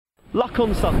Luck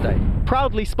on Sunday,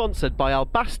 proudly sponsored by Al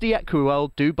Basti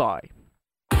Equiworld Dubai.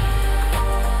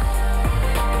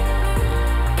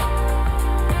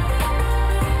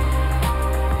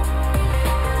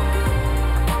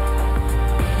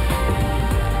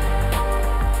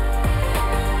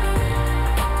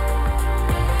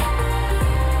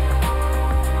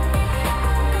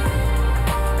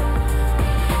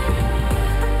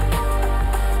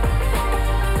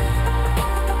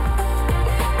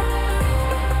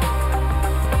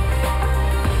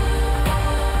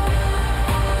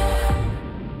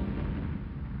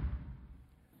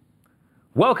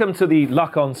 Welcome to the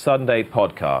Luck on Sunday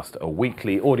podcast, a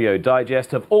weekly audio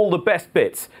digest of all the best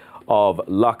bits of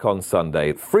Luck on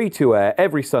Sunday, free to air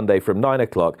every Sunday from 9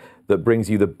 o'clock, that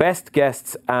brings you the best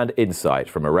guests and insight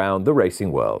from around the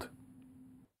racing world.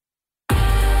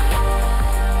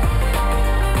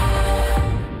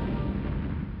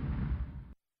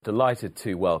 Delighted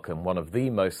to welcome one of the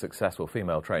most successful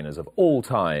female trainers of all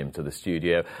time to the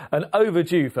studio. An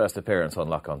overdue first appearance on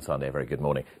Luck on Sunday. Very good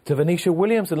morning to Venetia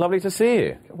Williamson. Lovely to see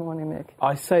you. Good morning, Nick.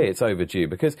 I say it's overdue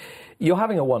because you're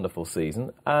having a wonderful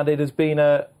season and it has been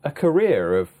a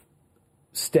career of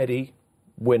steady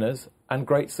winners and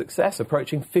great success,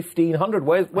 approaching 1,500.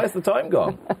 Where's the time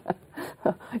gone?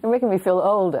 You're making me feel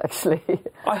old, actually.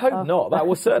 I hope not.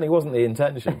 That certainly wasn't the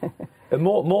intention. And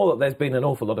more that there's been an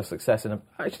awful lot of success in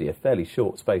actually a fairly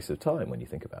short space of time when you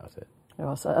think about it.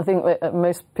 Yes, I think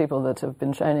most people that have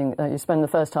been training, you spend the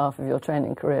first half of your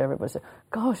training career, everybody says,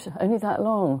 gosh, only that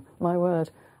long, my word.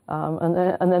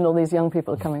 And then all these young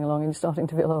people are coming along and you're starting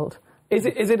to feel old. Is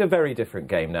it a very different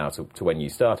game now to when you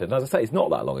started? And as I say, it's not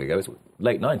that long ago. It's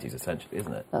late 90s, essentially,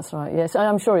 isn't it? That's right, yes.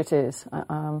 I'm sure it is.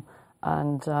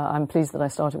 And I'm pleased that I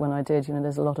started when I did. You know,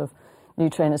 there's a lot of new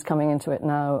trainers coming into it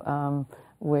now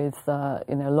with, a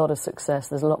lot of success.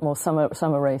 There's a lot more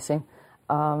summer racing.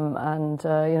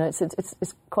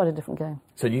 It's quite a different game.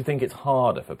 So do you think it's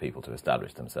harder for people to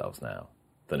establish themselves now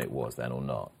than it was then or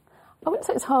not? I wouldn't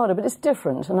say it's harder, but it's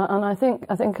different. And I think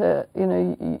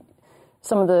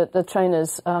some of the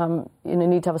trainers,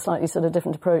 need to have a slightly sort of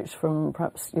different approach from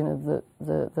perhaps,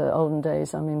 the olden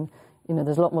days. I mean,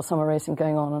 there's a lot more summer racing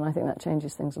going on, and I think that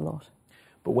changes things a lot.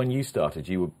 But when you started,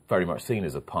 you were very much seen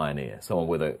as a pioneer, someone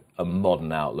with a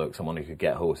modern outlook, someone who could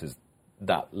get horses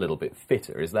that little bit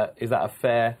fitter. Is that a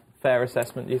fair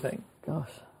assessment, do you think?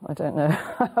 Gosh, I don't know.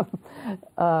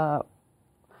 I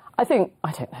don't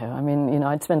know. I mean,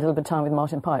 I'd spent a little bit of time with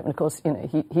Martin Pipe, and of course,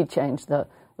 he changed the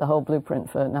whole blueprint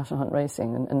for National Hunt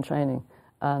racing and training.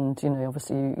 And,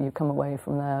 obviously you come away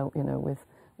from there,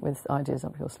 with ideas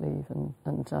up your sleeve. And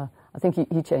I think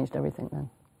he changed everything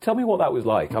then. Tell me what that was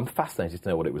like. I'm fascinated to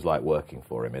know what it was like working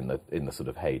for him in the sort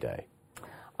of heyday.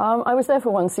 I was there for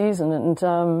one season, and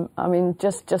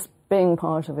just being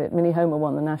part of it. Minnie Homer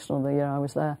won the national the year I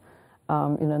was there.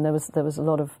 And there was a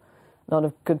lot of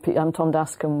good people. Tom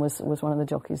Dascombe was one of the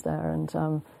jockeys there, and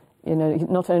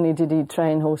not only did he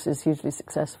train horses hugely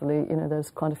successfully.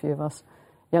 There's quite a few of us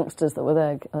youngsters that were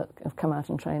there have come out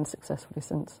and trained successfully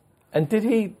since. And did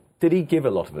he give a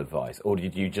lot of advice, or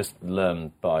did you just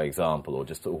learn by example, or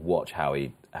just sort of watch how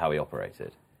he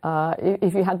operated?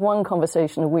 If you had one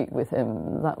conversation a week with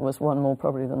him, that was one more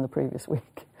probably than the previous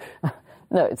week.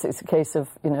 No, it's a case of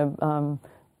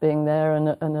being there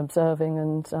and observing,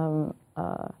 and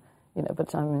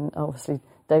But I mean, obviously,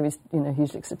 David's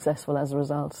hugely successful as a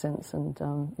result since, and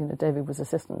David was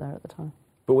assistant there at the time.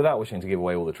 But without wishing to give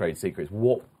away all the trade secrets,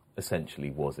 what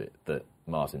essentially was it that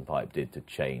Martin Pipe did to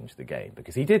change the game?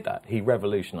 Because he did that. He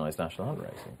revolutionised National Hunt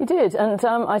racing. He did, and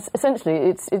essentially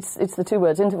it's the two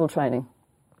words, interval training.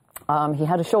 He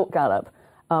had a short gallop.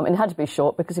 It had to be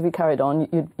short because if you carried on,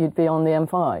 you'd be on the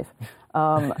M5.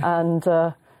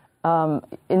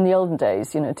 In the olden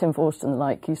days, Tim Forster and the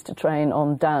like used to train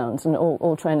on downs, and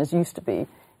all trainers used to be,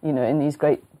 in these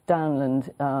great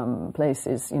downland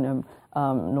places,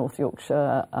 North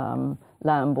Yorkshire,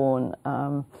 Lambourne.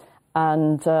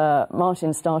 And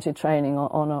Martin started training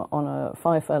on a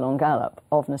 5 furlong gallop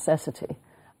of necessity.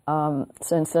 So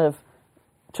instead of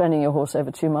training your horse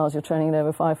over 2 miles, you're training it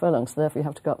over 5 furlongs. So therefore, you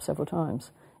have to go up several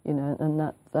times.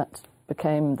 And that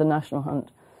became the National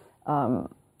Hunt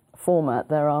format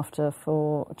thereafter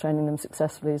for training them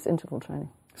successfully as interval training.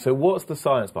 So what's the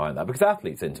science behind that? Because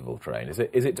athletes interval train. Is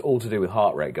it all to do with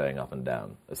heart rate going up and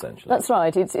down, essentially? That's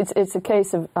right. It's a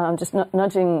case of just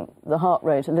nudging the heart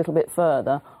rate a little bit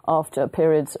further after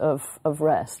periods of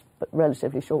rest, but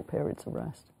relatively short periods of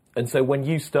rest. And so when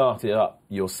you started up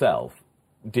yourself,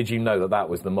 did you know that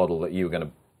was the model that you were going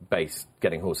to base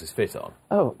getting horses fit on?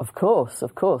 Oh, of course,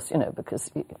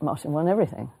 because Martin won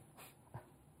everything.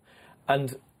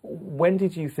 And when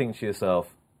did you think to yourself,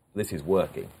 this is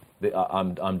working?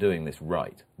 I'm doing this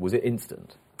right? Was it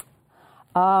instant?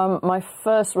 My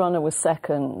first runner was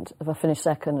second. I finished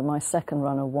second, and my second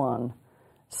runner won.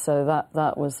 So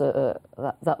that was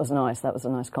nice. That was a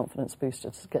nice confidence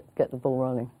booster to get the ball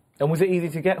rolling. And was it easy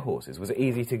to get horses? Was it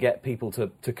easy to get people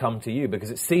to come to you?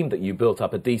 Because it seemed that you built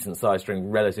up a decent size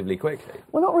string relatively quickly.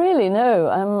 Well, not really,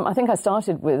 no. I think I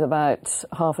started with about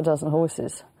half a dozen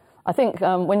horses. I think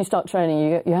when you start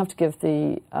training, you have to give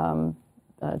the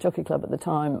jockey club at the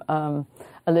time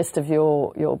a list of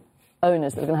your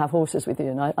owners that are going to have horses with you.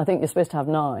 And I think you're supposed to have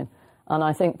 9. And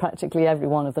I think practically every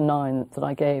one of the 9 that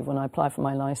I gave when I applied for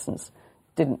my licence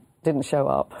didn't show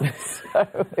up.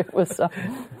 So it was a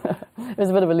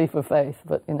bit of a leap of faith,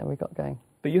 but, we got going.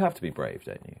 But you have to be brave,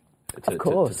 don't you? Of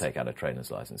course. To take out a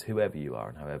trainer's licence, whoever you are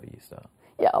and however you start.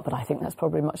 Yeah, but I think that's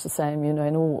probably much the same, in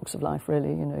all walks of life,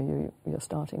 really. You're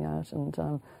starting out, and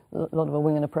a lot of a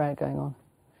wing and a prayer going on.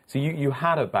 So you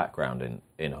had a background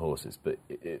in horses, but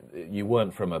you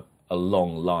weren't from a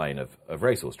long line of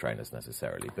racehorse trainers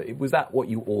necessarily. But was that what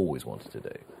you always wanted to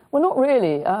do? Well, not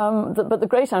really. But the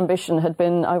great ambition had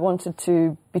been I wanted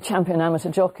to be champion amateur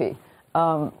jockey.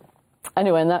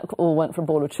 Anyway, and that all went for a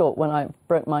ball of chalk when I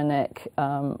broke my neck.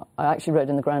 I actually rode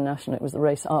in the Grand National. It was the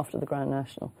race after the Grand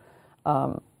National.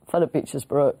 Fell at Beecher's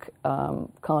Brook,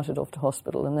 carted off to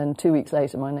hospital, and then 2 weeks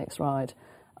later, my next ride,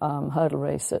 hurdle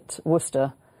race at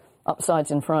Worcester,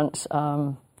 upsides in front,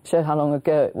 showed how long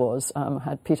ago it was,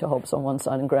 had Peter Hobbs on one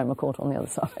side and Graham McCourt on the other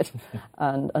side,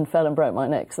 and fell and broke my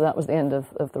neck. So that was the end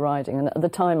of the riding. And at the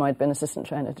time, I'd been assistant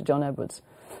trainer to John Edwards.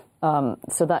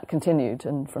 So that continued,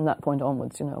 and from that point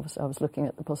onwards, I was looking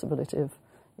at the possibility of,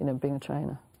 being a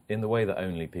trainer. In the way that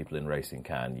only people in racing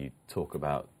can, you talk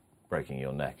about breaking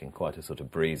your neck in quite a sort of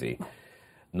breezy,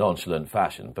 nonchalant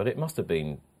fashion, but it must have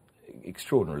been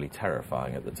extraordinarily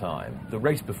terrifying at the time. The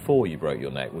race before you broke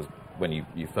your neck was when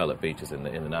you fell at Beecher's in the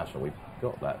National. We've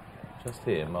got that just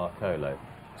here, Marcolo,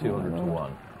 200 to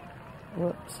 1.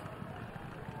 Whoops.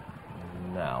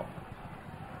 Now.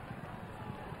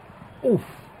 Oof.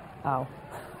 Ow.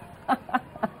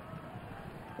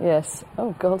 Yes.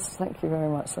 Oh, God, thank you very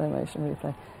much, slow motion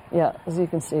replay. Yeah, as you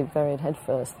can see, buried head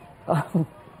first. Was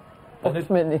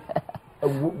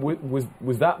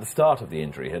that the start of the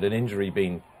injury? Had an injury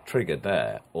been triggered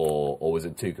there, or was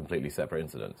it 2 completely separate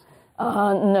incidents?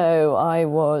 No, I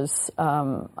was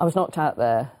knocked out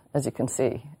there, as you can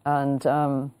see, and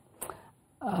there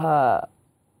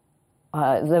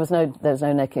was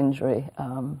no neck injury.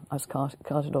 I was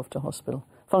carted off to hospital.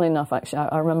 Funnily enough, actually,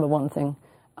 I remember one thing.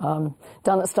 Down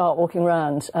at the start, walking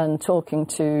around and talking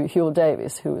to Hewell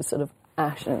Davis, who was sort of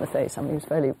ashen in the face. I mean, he was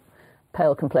fairly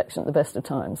pale complexion at the best of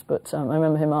times, but I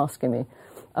remember him asking me,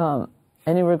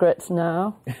 any regrets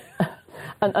now?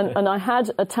 and I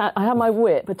had my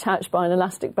whip attached by an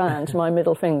elastic band to my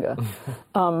middle finger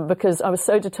because I was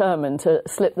so determined to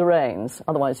slip the reins,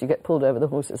 otherwise you get pulled over the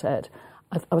horse's head.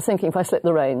 I was thinking if I slip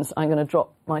the reins, I'm going to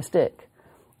drop my stick.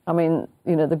 I mean,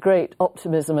 the great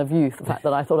optimism of youth, the fact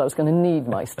that I thought I was going to need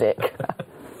my stick.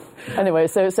 Anyway,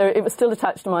 so it was still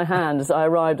attached to my hand as I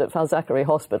arrived at Falzachary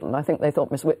Hospital, and I think they thought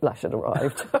Miss Whiplash had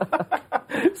arrived.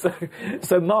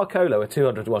 So Marcolo, a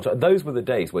 200 to 1, those were the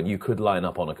days when you could line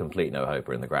up on a complete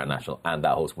no-hoper in the Grand National, and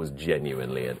that horse was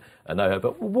genuinely a no-hoper.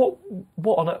 What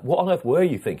on earth were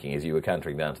you thinking as you were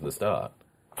cantering down to the start?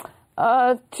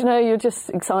 You're just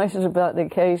excited about the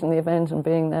occasion, the event, and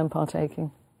being there and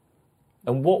partaking.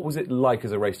 And what was it like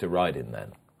as a race to ride in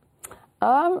then?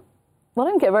 Well, I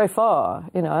didn't get very far,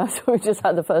 we just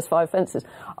had the first 5 fences.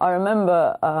 I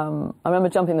remember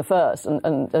jumping the first,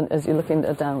 and as you're looking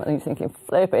down and you're thinking,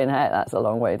 flipping heck, that's a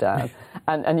long way down.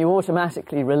 and you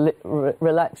automatically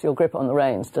relax your grip on the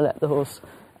reins to let the horse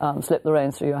slip the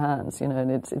reins through your hands, and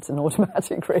it's an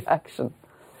automatic reaction.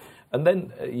 And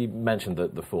then you mentioned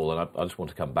the fall, and I just want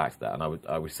to come back to that, and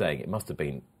I was saying it must have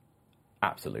been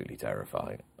absolutely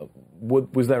terrifying.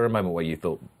 Was there a moment where you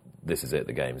thought, this is it,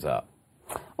 the game's up?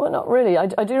 Well, not really.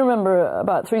 I do remember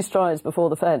about 3 strides before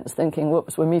the fence thinking,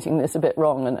 whoops, we're meeting this a bit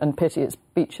wrong, and pity it's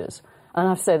Beecher's. And I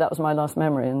have to say that was my last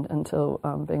memory until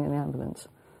being in the ambulance.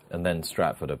 And then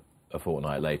Stratford a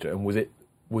fortnight later. And was it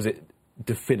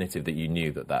definitive that you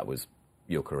knew that was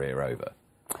your career over?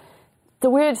 The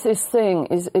weirdest thing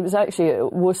is it was actually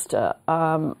at Worcester.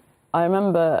 I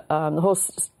remember the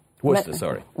horse... Worcester,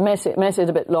 sorry. Met it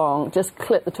a bit long, just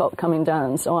clipped the top coming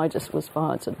down, so I just was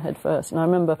fired sort of head first. And I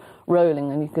remember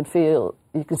rolling, and you could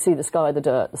see the sky, the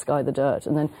dirt,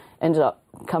 and then ended up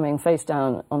coming face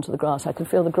down onto the grass. I could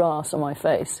feel the grass on my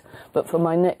face, but from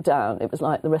my neck down, it was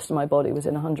like the rest of my body was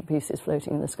in 100 pieces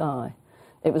floating in the sky.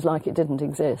 It was like it didn't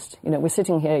exist. We're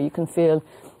sitting here, you can feel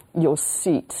your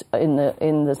seat in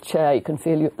the chair. You can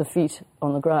feel the feet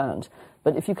on the ground.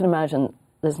 But if you can imagine,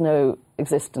 there's no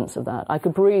existence of that. I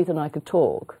could breathe and I could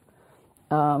talk.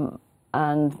 And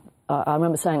I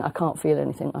remember saying, I can't feel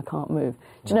anything, I can't move.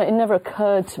 Do you know, it never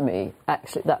occurred to me,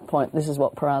 actually, at that point, this is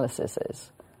what paralysis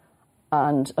is.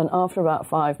 And after about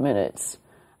 5 minutes,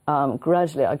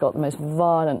 gradually I got the most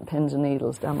violent pins and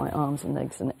needles down my arms and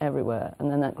legs and everywhere.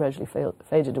 And then that gradually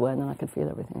faded away, and then I could feel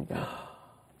everything again.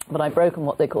 But I'd broken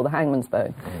what they call the hangman's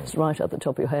bone. It's right up the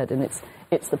top of your head, and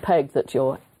it's the peg that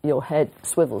your head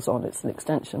swivels on. It's an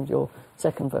extension of your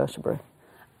second vertebrae.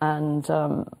 And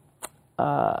so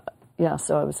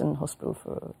I was in hospital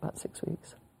for about 6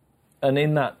 weeks. And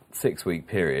in that 6-week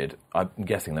period, I'm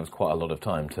guessing there was quite a lot of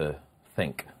time to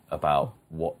think about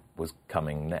what was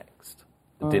coming next.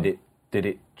 Did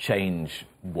it change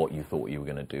what you thought you were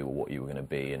going to do or what you were going to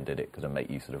be, and did it kind of make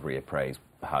you sort of reappraise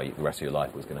how the rest of your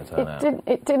life was going to turn out?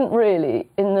 It didn't really,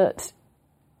 in that,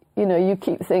 you know, you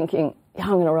keep thinking, yeah,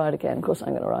 I'm going to ride again, of course I'm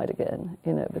going to ride again,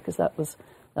 you know, because that was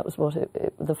what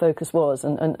the focus was,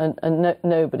 and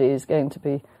nobody is going to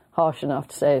be harsh enough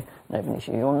to say, no,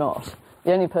 Venetia, you're not.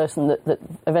 The only person that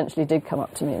eventually did come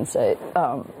up to me and say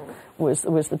was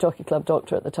the Jockey Club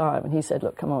doctor at the time, and he said,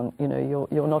 look, come on, you know,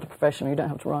 you're not a professional, you don't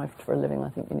have to ride for a living, I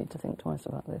think you need to think twice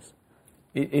about this.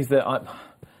 Is there...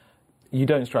 You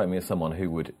don't strike me as someone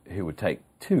who would take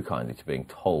too kindly to being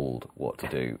told what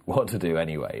to do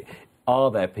anyway. Are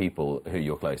there people who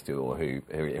you're close to or who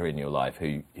are in your life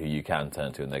who you can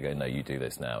turn to and they go, no, you do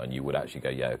this now, and you would actually go,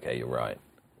 yeah, okay, you're right?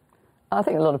 I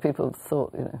think a lot of people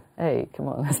thought, you know, hey, come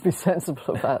on, let's be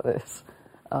sensible about this.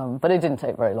 But it didn't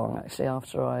take very long, actually,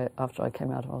 after I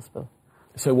came out of hospital.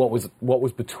 So what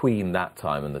was between that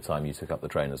time and the time you took up the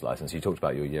trainer's licence? You talked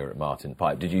about your year at Martin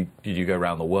Pipe. Did you go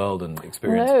around the world and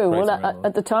experience? No, well,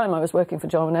 at the time I was working for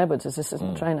John Edwards as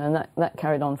assistant trainer, and that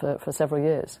carried on for several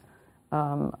years.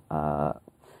 When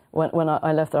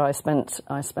I left there, I spent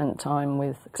time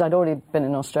with, because I'd already been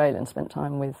in Australia and spent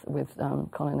time with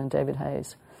Colin and David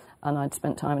Hayes, and I'd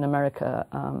spent time in America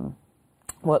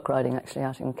work riding, actually,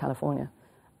 out in California.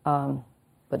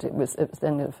 But it was the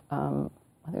end of.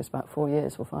 I think it was about 4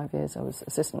 years or 5 years. I was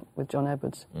assistant with John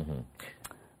Edwards.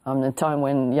 Mm-hmm. The time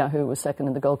when Yahoo was second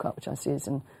in the Gold Cup, which I see is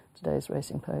in today's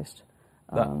Racing Post.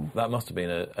 That must have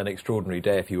been an extraordinary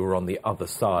day if you were on the other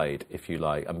side, if you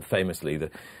like. Famously,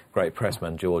 the great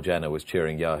pressman George Enner was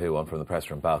cheering Yahoo on from the press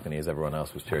room balcony as everyone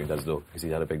else was cheering Des Dork because he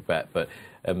had a big bet. But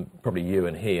probably you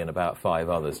and he and about 5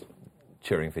 others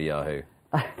cheering for Yahoo.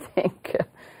 I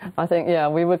think, yeah,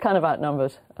 we were kind of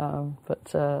outnumbered, but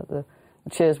the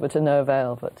cheers were to no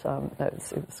avail, but no, it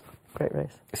was a great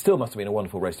race. It still must have been a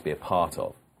wonderful race to be a part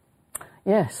of.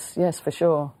 Yes, for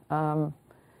sure.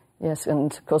 Yes,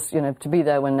 and of course, you know, to be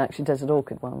there when actually Desert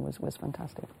Orchid won was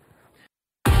fantastic.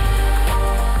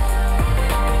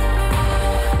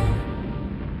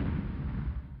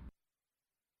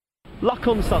 Luck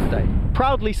on Sunday,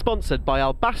 proudly sponsored by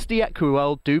Al Basti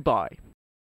Equiworld Dubai.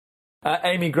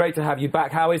 Amy, great to have you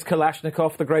back. How is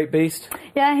Kalashnikov, the great beast?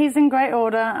 Yeah, he's in great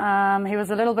order. He was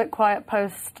a little bit quiet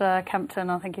post Kempton.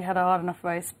 I think he had a hard enough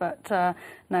race, but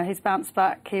no, he's bounced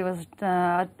back. He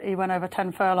went over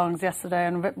 10 furlongs yesterday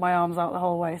and ripped my arms out the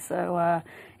whole way. So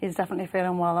he's definitely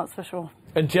feeling well, that's for sure.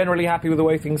 And generally happy with the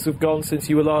way things have gone since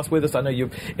you were last with us? I know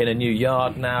you're in a new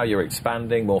yard now, you're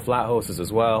expanding, more flat horses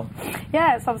as well.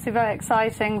 Yeah, it's obviously very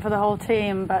exciting for the whole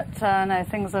team, but no,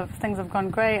 things have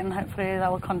gone great, and hopefully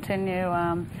that will continue.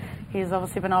 He's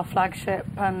obviously been our flagship,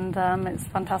 and it's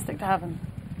fantastic to have him.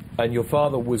 And your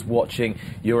father was watching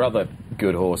your other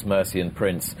good horse, Mercian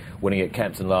Prince, winning at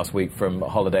Kempton last week from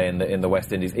Holiday in the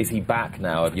West Indies. Is he back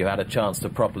now? Have you had a chance to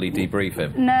properly debrief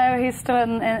him? No, he's still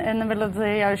in the middle of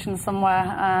the ocean somewhere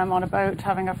on a boat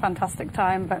having a fantastic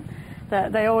time,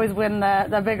 but they always win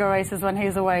their bigger races when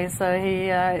he's away, so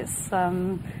it's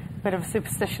a bit of a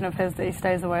superstition of his that he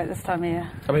stays away at this time of year.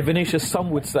 I mean, Venetia,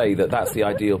 some would say that that's the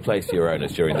ideal place for your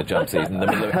owners during the jump season,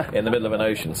 in the middle of an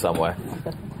ocean somewhere.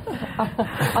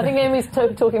 I think Amy's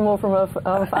talking more from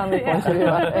a family point of view,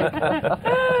 I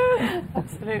think.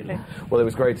 Absolutely. Well, it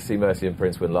was great to see Mercian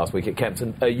Prince win last week at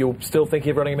Kempton. You're still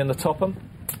thinking of running him in the Topham?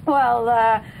 Well,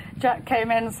 Jack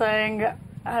came in saying,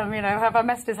 have I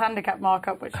missed his handicap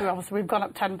markup, which we've gone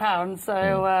up £10,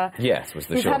 so... yes, was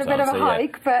the he's short had a bit answer, of a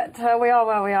hike, but we are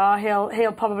where we are.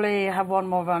 He'll probably have one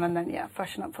more run and then,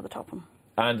 freshen up for the Topham.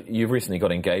 And you've recently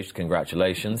got engaged,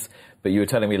 congratulations. But you were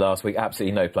telling me last week,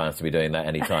 absolutely no plans to be doing that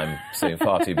anytime soon.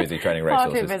 Far too busy training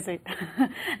racehorses. Far too busy.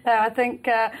 No, I think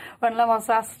when Lemos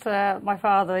asked my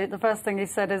father, the first thing he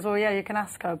said is, well, yeah, you can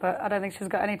ask her, but I don't think she's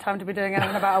got any time to be doing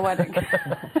anything about a wedding.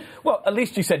 Well, at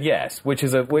least you said yes, which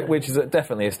is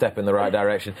definitely a step in the right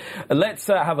direction. Let's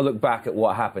have a look back at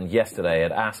what happened yesterday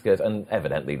at Ascot, and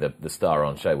evidently the star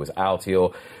on show was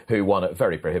Altior, who won at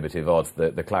very prohibitive odds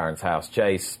the Clarence House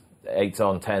Chase. 8s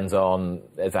on, 10s on,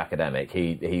 as academic.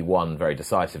 He won very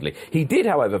decisively. He did,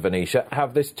 however, Venetia,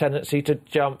 have this tendency to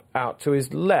jump out to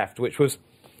his left, which was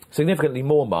significantly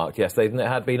more marked yesterday than it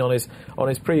had been on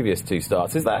his previous 2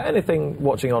 starts. Is that anything,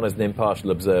 watching on as an impartial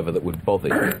observer, that would bother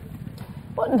you?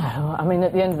 Well, no. I mean,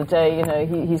 at the end of the day, you know,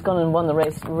 he's gone and won the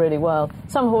race really well.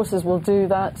 Some horses will do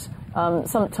that.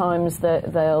 Sometimes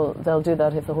they'll do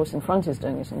that if the horse in front is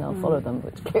doing it, and they'll follow them,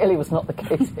 which clearly was not the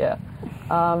case here.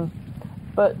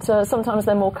 But sometimes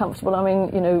they're more comfortable. I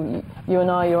mean, you know, you and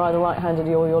I, you're either right-handed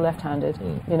or you're left-handed.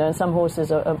 You know, and some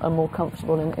horses are more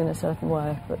comfortable in a certain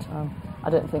way. But I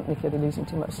don't think Nicky will be losing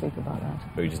too much sleep about that.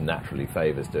 He just naturally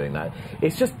favours doing that.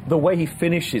 It's just the way he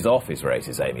finishes off his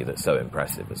races, Amy, that's so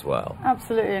impressive as well.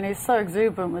 Absolutely, and he's so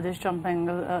exuberant with his jumping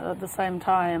at the same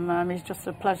time. He's just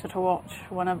a pleasure to watch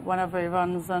whenever he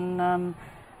runs, and a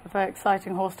very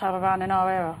exciting horse to have around in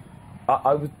our era.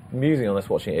 I was musing on this,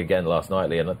 watching it again last night,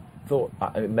 Lee, and I thought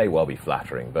it may well be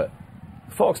flattering, but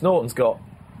Fox Norton's got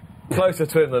closer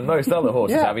to him than most other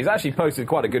horses have. He's actually posted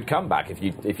quite a good comeback if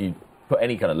you put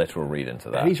any kind of literal read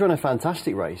into that. He's run a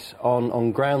fantastic race.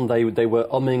 On ground, they were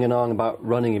umming and ahhing about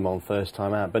running him on first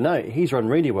time out, but no, he's run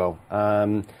really well.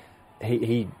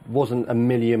 He wasn't a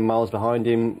million miles behind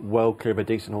him, well clear of a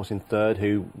decent horse in third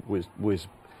who was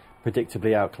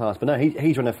predictably outclassed. But no,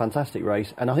 he's run a fantastic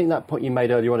race, and I think that point you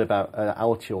made earlier on about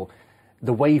Altior,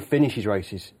 the way he finishes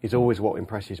races is always what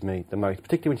impresses me the most,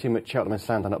 particularly when you see him at Cheltenham and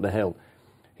Sandown up the hill.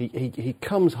 He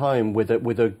comes home with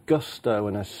a gusto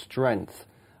and a strength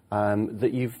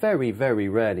that you very, very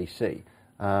rarely see.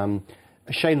 A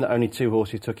shame that only 2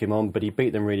 horses took him on, but he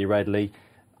beat them really readily.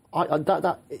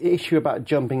 That issue about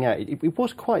jumping out, it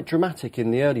was quite dramatic in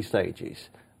the early stages.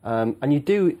 And you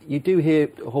do hear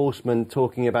horsemen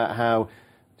talking about how,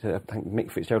 I think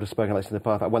Mick Fitzgerald has spoken about this in the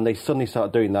past, when they suddenly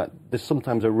start doing that, there's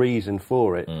sometimes a reason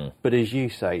for it. But as you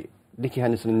say, Nicky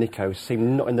Henderson and Nico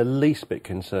seem not in the least bit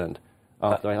concerned.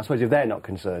 I suppose if they're not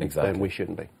concerned, then we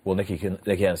shouldn't be. Well, Nicky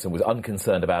Henderson was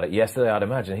unconcerned about it yesterday. I'd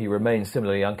imagine he remains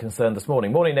similarly unconcerned this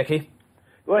morning. Morning, Nicky.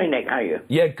 Morning, Nick. How are you?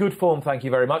 Yeah, good form, thank you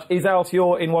very much. Is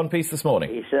Altior in one piece this morning?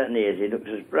 He certainly is. He looks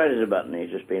as bright as a button. He's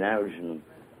just been out and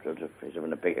he's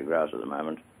having a pick of grass at the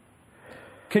moment.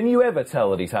 Can you ever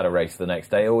tell that he's had a race the next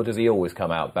day, or does he always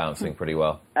come out bouncing pretty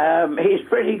well? He's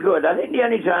pretty good. I think the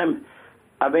only time,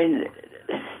 I mean,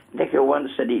 Nico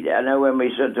once said, I know when we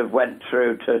sort of went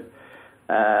through to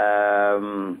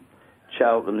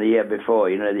Cheltenham the year before,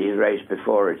 you know, his race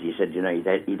before it, he said, you know,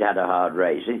 he'd had a hard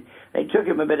race. It took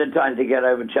him a bit of time to get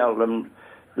over Cheltenham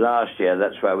last year.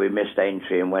 That's why we missed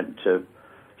Aintree and went to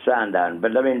Sandown.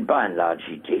 But, I mean, by and large,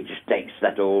 he just takes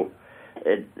that all.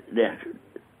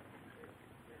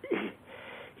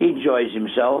 He enjoys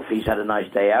himself. He's had a nice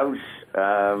day out.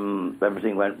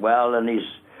 Everything went well, and he's,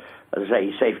 as I say,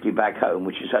 he's safely back home,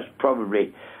 which is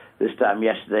probably, this time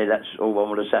yesterday, that's all one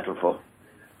would have settled for.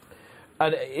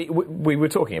 And we were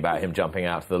talking about him jumping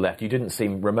out to the left. You didn't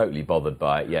seem remotely bothered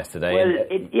by it yesterday. Well,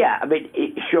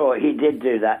 sure, he did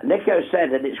do that. Nico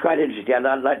said, and it's quite interesting, and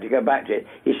I'd like to go back to it,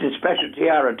 he said Special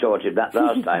Tiara taught him that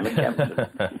last time at Kempton.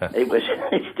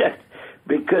 It's just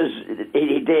because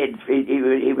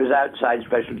he was outside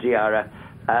Special Tiara,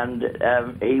 and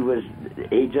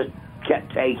he just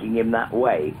kept taking him that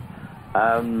way.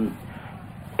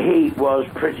 He was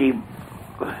pretty...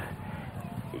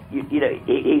 You know,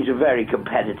 he's a very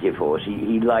competitive horse.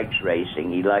 He likes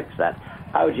racing. He likes that.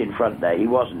 Out in front there, he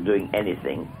wasn't doing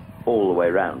anything all the way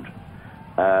round.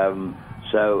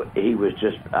 So he was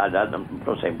just, I'm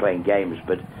not saying playing games,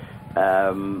 but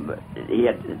he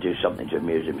had to do something to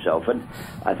amuse himself. And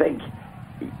I think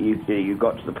you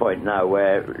got to the point now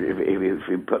where if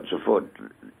he puts a foot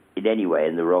in any way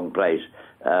in the wrong place,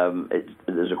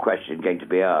 there's a question going to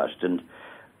be asked. And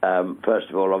first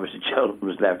of all, obviously, Cheltenham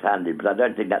was left-handed, but I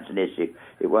don't think that's an issue.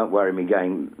 It won't worry me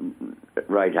going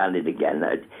right-handed again.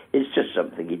 It's just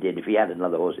something he did. If he had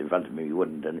another horse in front of him, he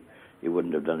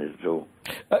wouldn't have done it at all.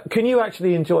 Can you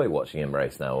actually enjoy watching him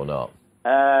race now or not?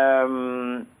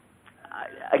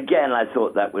 Again, I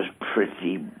thought that was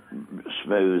pretty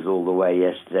smooth all the way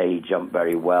yesterday. He jumped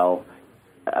very well.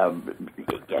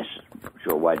 Yes,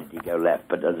 sure, why did he go left?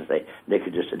 But as I say, Nick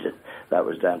just said that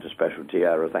was down to Special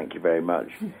Tiara, thank you very much.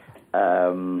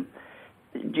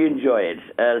 do you enjoy it?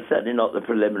 Certainly not the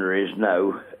preliminaries,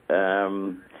 no.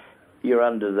 You're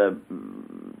under the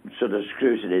sort of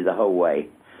scrutiny the whole way,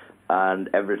 and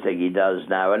everything he does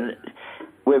now. And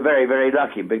we're very, very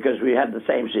lucky because we had the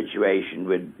same situation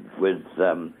with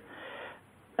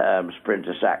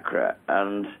Sprinter Sacre.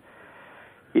 And,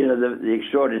 you know, the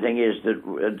extraordinary thing is that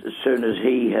as soon as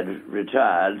he had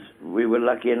retired, we were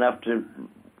lucky enough to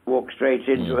walk straight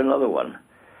into another one.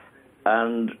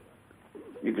 And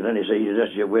you can only say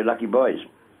we're lucky boys.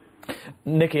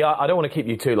 Nicky, I don't want to keep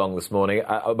you too long this morning,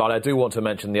 but I do want to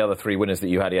mention the other three winners that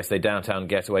you had yesterday, Downtown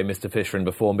Getaway, Mr Fisher and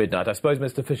Before Midnight. I suppose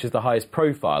Mr Fisher's the highest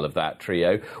profile of that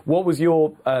trio. What was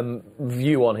your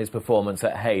view on his performance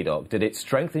at Haydock? Did it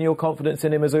strengthen your confidence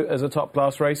in him as a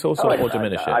top-class racehorse or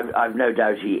diminish it? I've no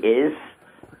doubt he is.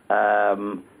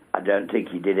 I don't think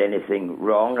he did anything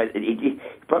wrong. He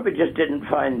probably just didn't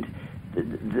find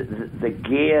the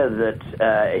gear that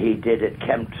he did at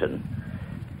Kempton,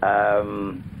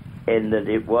 in that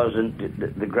it wasn't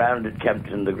the ground at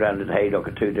Kempton, the ground at Haydock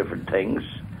are two different things.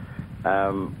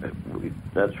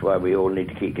 That's why we all need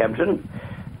to keep Kempton.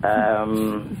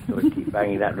 We keep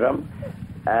banging that drum.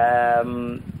 I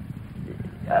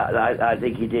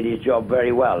think he did his job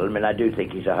very well. I mean, I do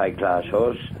think he's a high-class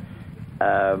horse.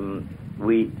 As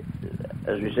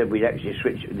we said, we'd actually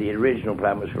switched. The original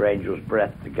plan was for Angel's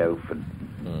Breath to go for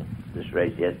this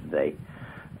race yesterday.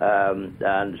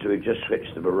 And so we've just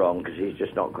switched the Barong because he's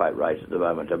just not quite right at the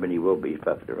moment. I mean, he will be, he's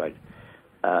perfectly right.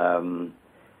 I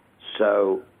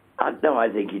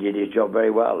think he did his job very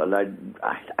well, and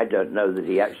I don't know that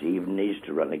he actually even needs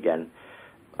to run again.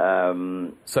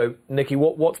 So, Nicky,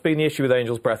 what's been the issue with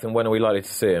Angel's Breath, and when are we likely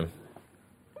to see him?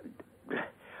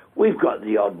 We've got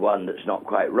the odd one that's not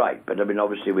quite right, but I mean,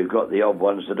 obviously we've got the odd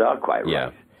ones that are quite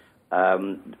right.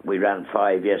 We ran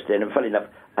 5 yesterday, and funny enough,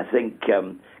 I think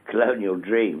Colonial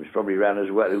Dreams probably ran as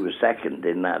well. Who was second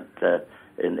in that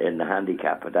in the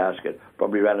handicap at Ascot?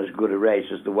 Probably ran as good a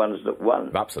race as the ones that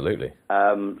won. Absolutely.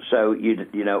 So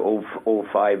you know, all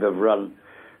 5 have run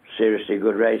seriously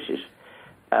good races.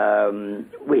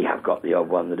 We have got the odd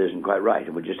one that isn't quite right,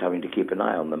 and we're just having to keep an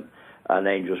eye on them. And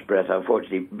Angel's Breath,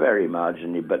 unfortunately, very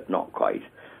marginally, but not quite.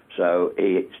 So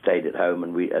he stayed at home,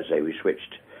 and we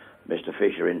switched Mr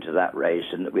Fisher into that race,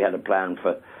 and we had a plan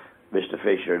for Mr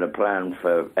Fisher and a plan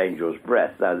for Angel's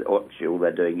Breath. Now, actually, all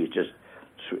they're doing is just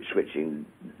switching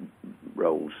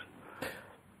roles.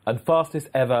 And fastest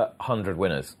ever 100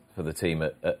 winners for the team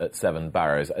at Seven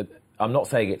Barrows. I'm not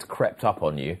saying it's crept up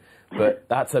on you, but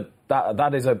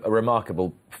that is a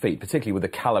remarkable feat, particularly with the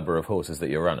calibre of horses that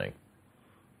you're running.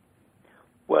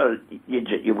 Well,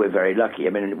 we're very lucky. I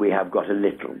mean, we have got a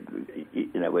little, you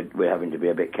know, we're having to be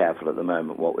a bit careful at the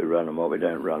moment what we run and what we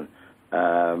don't run.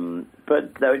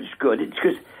 But no, it's good. It's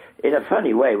because, in a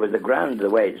funny way, with the ground the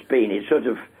way it's been, it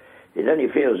only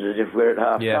feels as if we're at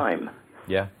half time.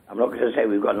 Yeah. I'm not going to say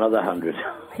we've got another 100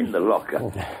 in the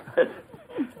locker.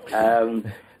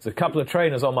 There's a couple of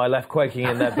trainers on my left quaking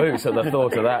in their boots at the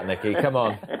thought of that, Nicky. Come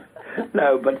on.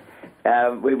 No, but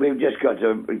we've just got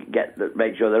to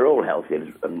make sure they're all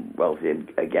healthy and wealthy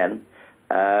again.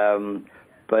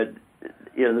 But,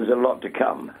 you know, there's a lot to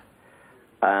come.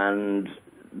 And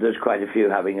there's quite a few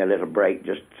having a little break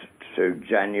just through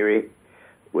January,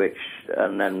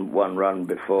 and then one run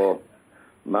before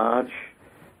March.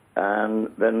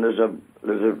 And then there's a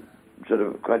sort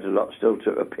of quite a lot still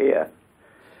to appear.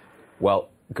 Well,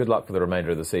 good luck for the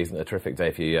remainder of the season. A terrific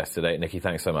day for you yesterday. Nicky,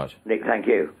 thanks so much. Nick, thank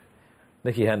you.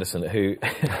 Nicky Henderson,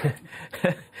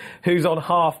 who's on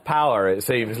half power, it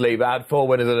seems, Lee, but had 4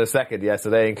 winners and a second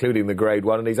yesterday, including the Grade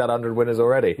 1, and he's had 100 winners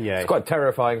already. Yeah, it's quite a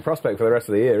terrifying prospect for the rest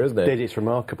of the year, isn't it? It's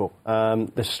remarkable.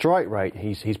 The strike rate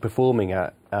he's performing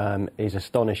at is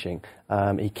astonishing.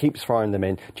 He keeps firing them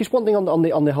in. Just one thing on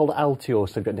the whole Altior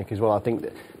subject, Nick, as well. I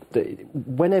think that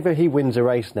whenever he wins a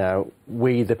race now,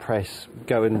 we, the press,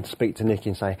 go and speak to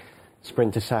Nicky and say,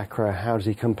 Sprinter Sacre, how does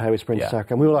he compare with Sprinter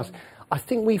Sacre? And we all ask... I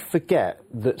think we forget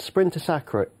that Sprinter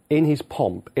Sacre, in his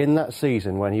pomp, in that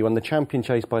season when he won the Champion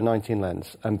Chase by 19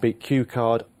 lengths and beat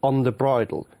Q-Card on the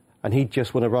bridle, and he'd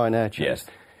just won a Ryanair Chase,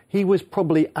 he was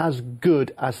probably as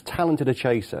good, as talented a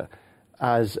chaser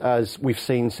as we've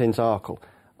seen since Arkle.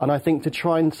 And I think to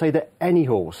try and say that any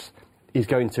horse is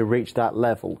going to reach that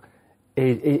level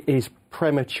is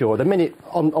premature. The minute,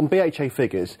 on BHA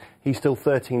figures, he's still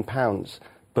 £13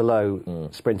 below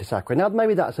Sprinter Sacre. Now,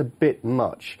 maybe that's a bit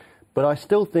much, but I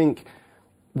still think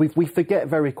we forget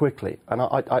very quickly, and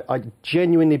I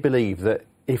genuinely believe that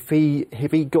if he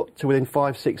got to within £5,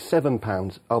 £6,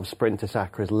 £7 of Sprinter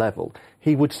Sacre's level,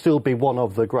 he would still be one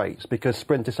of the greats, because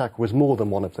Sprinter Sacre was more than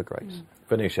one of the greats.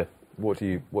 Venetia, what do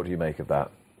you make of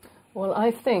that? Well,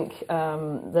 I think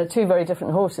they're two very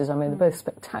different horses. I mean, they're both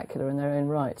spectacular in their own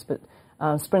rights, but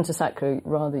Sprinter Sacre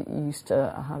rather used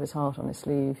to have his heart on his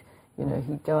sleeve. You know,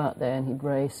 he'd go out there and he'd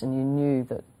race, and you knew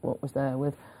that what was there.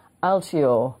 With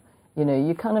Altior, you know,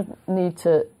 you kind of need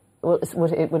to... Well,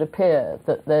 it would appear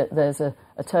that there's a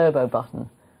turbo button,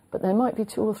 but there might be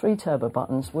 2 or 3 turbo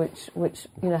buttons which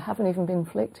you know, haven't even been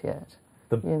flicked yet.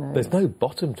 There's no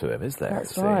bottom to him, is there?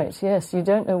 That's right, yes. You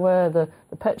don't know where the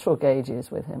petrol gauge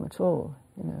is with him at all.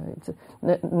 You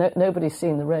know, nobody's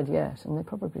seen the red yet, and they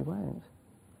probably won't.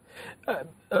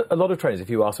 A lot of trainers, if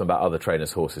you ask them about other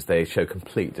trainers' horses, they show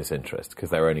complete disinterest because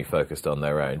they're only focused on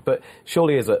their own. But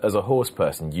surely as a horse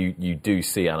person, you do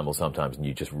see animals sometimes and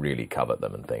you just really covet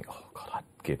them and think, oh, God, I'd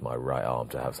give my right arm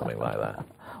to have something like that.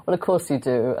 Well, of course you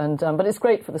do, and but it's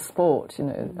great for the sport, you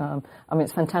know. I mean,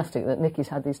 it's fantastic that Nicky's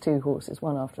had these 2 horses,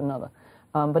 one after another.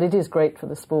 But it is great for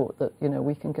the sport that, you know,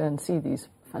 we can go and see these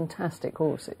fantastic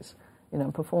horses, you know,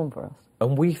 and perform for us.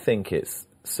 And we think it's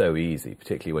so easy,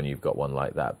 particularly when you've got one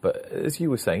like that. But as you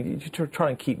were saying, you try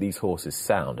and keep these horses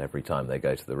sound every time they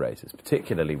go to the races,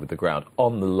 particularly with the ground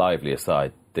on the livelier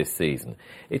side this season.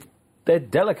 They're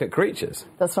delicate creatures.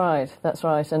 That's right,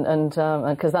 and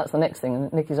because that's the next thing.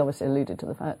 And Nicky's obviously alluded to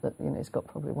the fact that, you know, he's got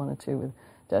probably 1 or 2 with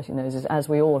dirty noses, as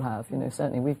we all have. You know,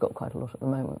 certainly we've got quite a lot at the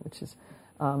moment, which is,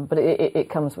 but it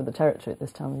comes with the territory at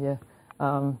this time of year.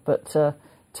 But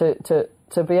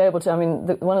to be able to, I mean,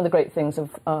 one of the great things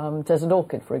of Desert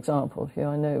Orchid, for example, who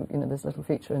I know, you know, there's a little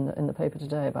feature in the paper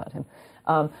today about him.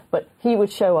 But he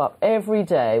would show up every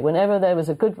day whenever there was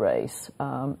a good race.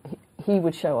 He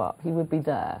would show up, he would be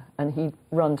there, and he'd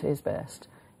run to his best,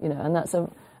 you know, and that's a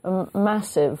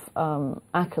massive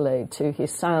accolade to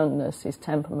his soundness, his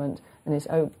temperament, and his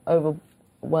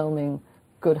overwhelming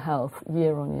good health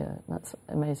year on year. That's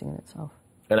amazing in itself.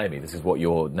 And Amy, this is what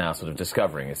you're now sort of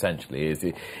discovering, essentially, is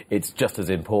it's just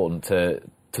as important to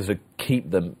sort of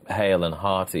keep them hale and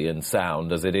hearty and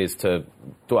sound as it is to,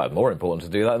 well, more important to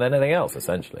do that than anything else,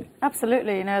 essentially.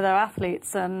 Absolutely, you know, they're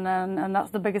athletes, and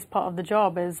that's the biggest part of the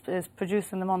job is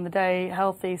producing them on the day,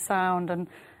 healthy, sound, and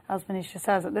as Venetia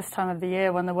says, at this time of the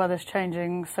year when the weather's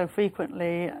changing so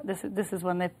frequently, this is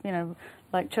when they, you know,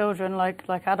 like children, like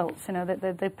adults, you know,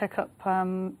 they pick up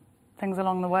things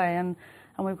along the way, and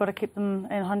we've got to keep them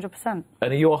in 100%. And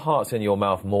are your hearts in your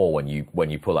mouth more when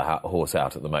you pull a horse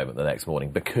out at the moment the next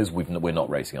morning because we're not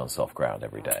racing on soft ground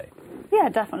every day? Yeah,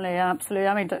 definitely, absolutely.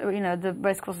 I mean, you know, the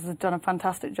racecourses have done a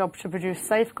fantastic job to produce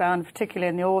safe ground, particularly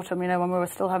in the autumn, you know, when we were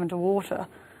still having to water.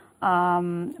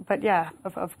 But yeah,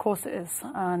 of course it is.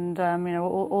 And, you know,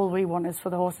 all we want is for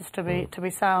the horses to be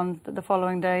sound the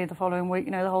following day, the following week,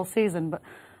 you know, the whole season. But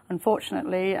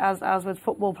unfortunately, as with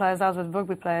football players, as with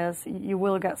rugby players, you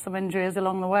will get some injuries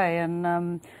along the way,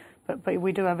 and but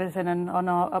we do everything on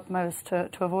our utmost to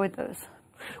avoid those.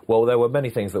 Well, there were many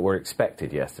things that were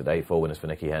expected yesterday. 4 winners for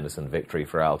Nicky Henderson, victory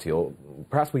for Altior.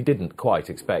 Perhaps we didn't quite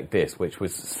expect this, which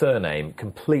was Surname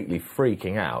completely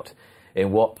freaking out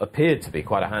in what appeared to be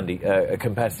quite a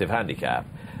competitive handicap,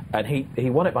 and he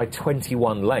won it by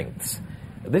 21 lengths.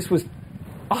 This was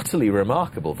utterly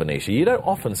remarkable, Venetia. You don't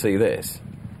often see this.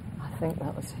 I think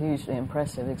that was hugely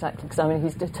impressive, exactly, because I mean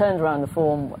he's turned around the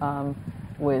form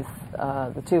with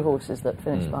the 2 horses that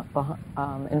finished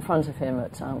in front of him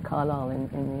at Carlisle in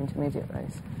the intermediate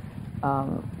race.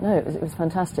 No, it was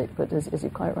fantastic, but as you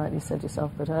quite rightly said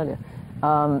yourself a bit earlier,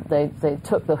 they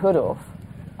took the hood off,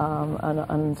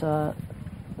 and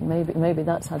maybe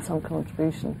that's had some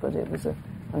contribution, but it was a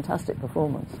fantastic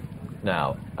performance.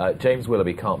 Now, James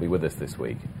Willoughby can't be with us this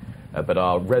week. But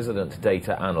our resident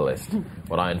data analyst,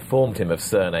 when I informed him of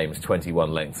Surname's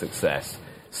 21-length success,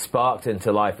 sparked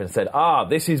into life and said,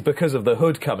 this is because of the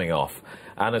hood coming off,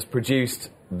 and has produced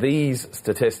these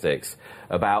statistics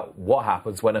about what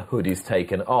happens when a hood is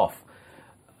taken off.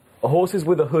 Horses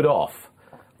with a hood off,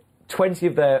 20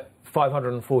 of their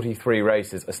 543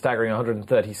 races, a staggering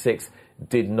 136,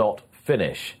 did not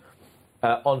finish.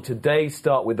 On today's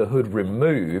start with the hood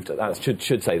removed, that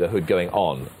should say the hood going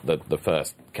on, the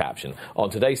first caption. On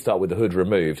today's start with the hood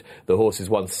removed, the horses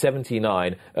won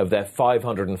 79 of their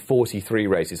 543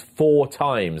 races, 4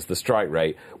 times the strike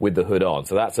rate with the hood on.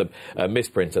 So that's a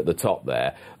misprint at the top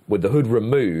there. With the hood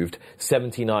removed,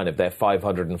 79 of their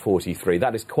 543.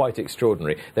 That is quite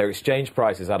extraordinary. Their exchange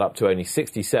prices add up to only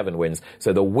 67 wins,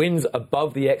 so the wins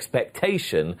above the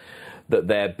expectation that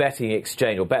their betting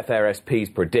exchange, or Betfair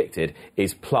SPs predicted,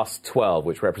 is plus 12,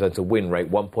 which represents a win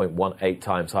rate 1.18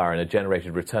 times higher and a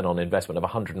generated return on investment of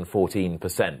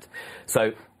 114%.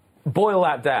 So boil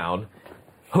that down,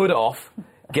 hood off,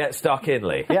 get stuck in,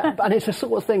 Lee. Yeah, and it's a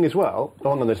sort of thing as well.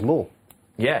 Oh, and there's more.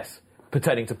 Yes,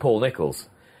 pertaining to Paul Nicholls.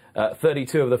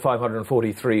 32 of the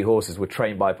 543 horses were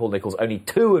trained by Paul Nicholls. Only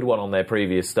 2 had won on their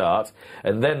previous start.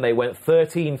 And then they went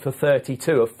 13 for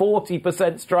 32, a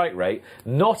 40% strike rate,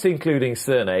 not including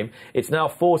Surname. It's now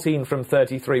 14 from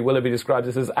 33. Willoughby describes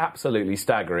this as absolutely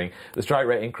staggering. The strike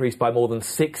rate increased by more than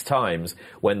 6 times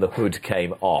when the hood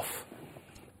came off.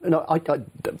 No,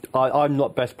 I'm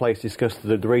not best placed to discuss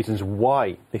the reasons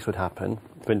why this would happen.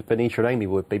 Venetia and Amy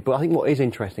would be. But I think what is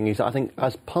interesting is that I think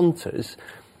as punters,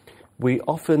 we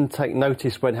often take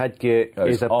notice when headgear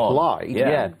is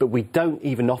applied, but we don't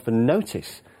even often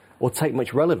notice or take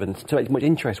much relevance, take much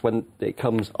interest when it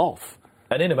comes off.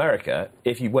 And in America,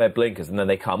 if you wear blinkers and then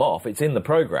they come off, it's in the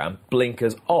programme,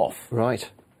 blinkers off. Right.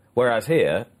 Whereas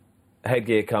here,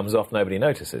 headgear comes off, nobody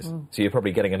notices. So you're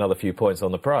probably getting another few points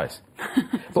on the price.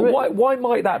 But why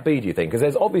might that be, do you think? Because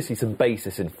there's obviously some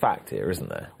basis in fact here, isn't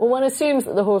there? Well, one assumes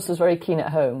that the horse was very keen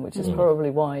at home, which is probably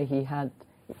why he had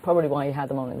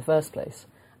them on in the first place.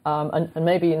 And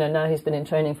maybe, now he's been in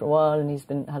training for a while and he's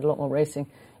had a lot more racing.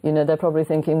 They're probably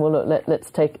thinking, well, look,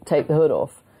 let's take the hood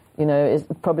off. It's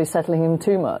probably settling him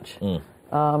too much.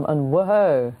 And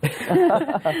whoa.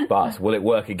 But will it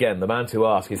work again? The man to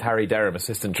ask is Harry Derham,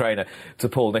 assistant trainer to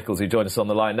Paul Nicholls, who joined us on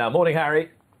the line now. Morning, Harry.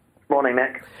 Morning,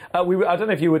 Nick. I don't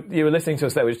know if you were listening to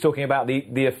us there. We were just talking about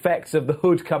the effects of the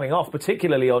hood coming off,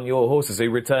 particularly on your horses who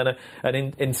return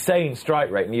an insane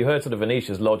strike rate, and you heard sort of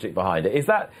Venetia's logic behind it.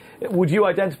 Would you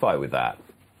identify with that?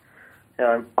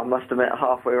 Yeah, I must admit,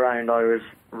 halfway around I was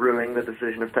ruining the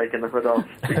decision of taking the hood off.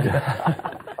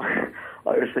 I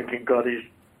was thinking, God, he's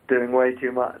doing way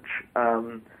too much.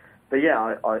 But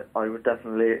yeah, I would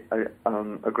definitely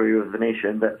agree with Venetia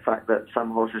in the fact that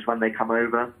some horses, when they come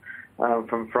over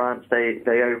from France, they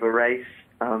over-race.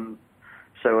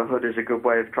 So a hood is a good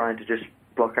way of trying to just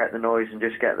block out the noise and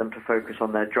just get them to focus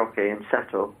on their jockey and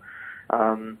settle.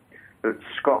 But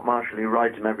Scott Marshall, who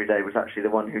rides him every day, was actually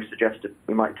the one who suggested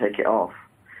we might take it off.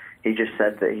 He just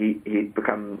said that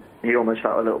he almost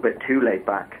felt a little bit too laid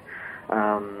back.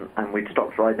 And we'd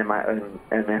stopped riding him out in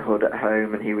a hood at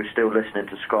home, and he was still listening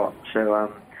to Scott.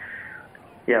 So,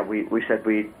 we said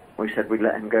we'd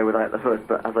let him go without the hood.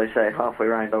 But as I say, halfway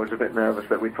around, I was a bit nervous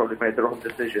that we'd probably made the wrong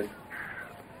decision.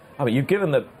 I mean, you've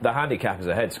given the handicap as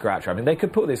a head scratcher. I mean, they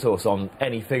could put this horse on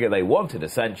any figure they wanted,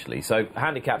 essentially. So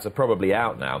handicaps are probably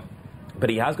out now. But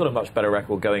he has got a much better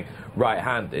record going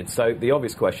right-handed. So the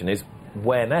obvious question is,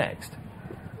 where next?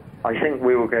 I think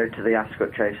we will go to the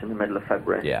Ascot Chase in the middle of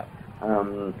February. Yeah.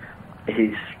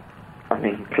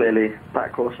 Clearly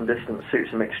that course and distance suits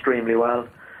him extremely well.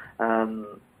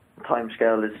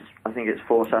 Timescale is, I think it's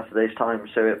 4 Saturdays' time,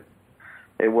 so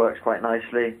it works quite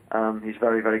nicely. He's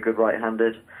very, very good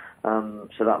right-handed, so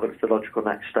that looks the logical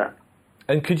next step.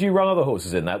 And could you run other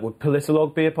horses in that? Would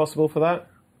Politolog be possible for that?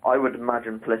 I would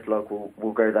imagine Politolog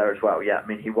will go there as well, yeah. I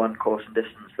mean, he won course and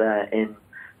distance there in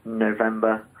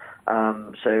November,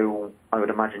 so I would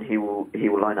imagine he will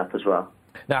line up as well.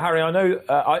 Now, Harry, I know,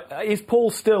 is Paul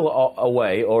still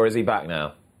away, or is he back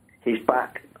now? He's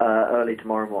back early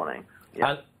tomorrow morning.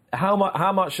 Yeah. And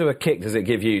how much of a kick does it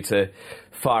give you to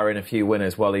fire in a few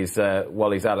winners while he's out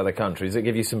of the country? Does it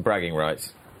give you some bragging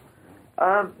rights?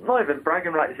 Not even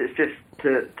bragging rights. It's just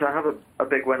to have a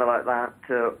big winner like that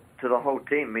to the whole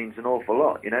team means an awful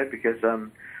lot, because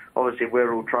obviously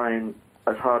we're all trying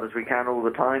as hard as we can all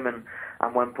the time, and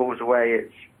when Paul's away,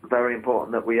 it's very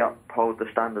important that we uphold the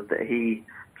standard that he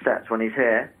sets when he's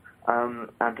here,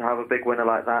 and to have a big winner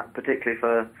like that, particularly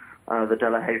for the De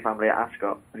La Haye family at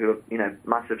Ascot, who are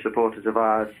massive supporters of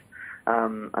ours,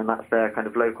 and that's their kind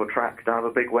of local track. To have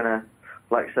a big winner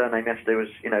like Surname yesterday was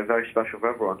very special for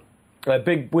everyone. A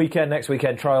big weekend next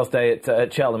weekend, Trials Day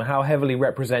at Cheltenham. How heavily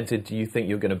represented do you think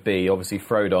you're going to be? Obviously,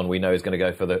 Frodon we know is going to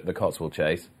go for the Cotswold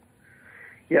Chase.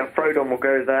 Yeah, Frodon will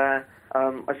go there.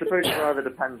 I suppose it rather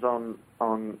depends on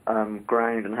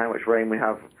ground and how much rain we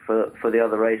have for the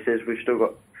other races. We've still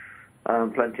got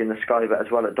plenty in the Sky Bet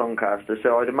as well at Doncaster,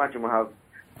 so I'd imagine we'll have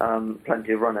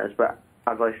plenty of runners. But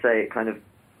as I say, it kind of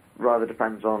rather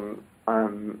depends on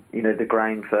the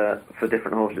ground for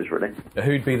different horses, really.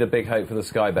 Who'd be the big hope for the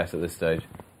Sky Bet at this stage?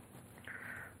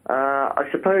 I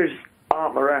suppose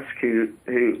Art Moresque,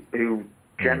 who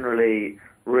generally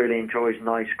really enjoys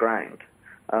nice ground,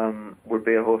 would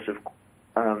be a horse of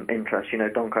interest.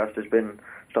 Doncaster's been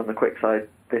on the quick side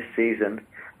this season,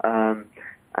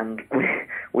 and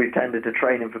we've tended to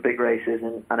train him for big races,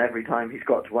 and every time he's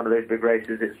got to one of those big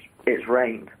races, it's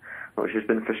rained, which has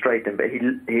been frustrating. But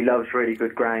he loves really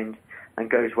good ground and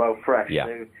goes well fresh. Yeah.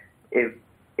 So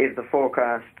if the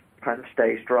forecast kind of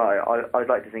stays dry, I'd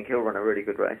like to think he'll run a really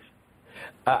good race.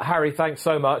 Harry, thanks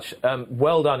so much.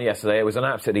 Well done yesterday. It was an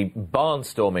absolutely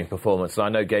barnstorming performance, and I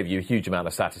know gave you a huge amount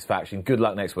of satisfaction. Good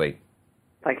luck next week.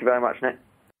 Thank you very much, Nick.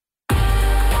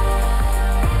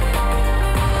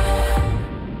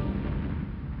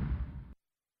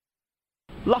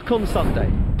 Luck on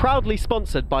Sunday, proudly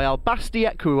sponsored by Al Basti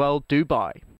Equiworld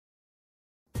Dubai.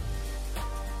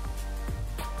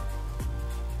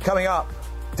 Coming up,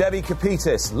 Debbie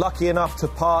Kapitis, lucky enough to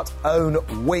part-own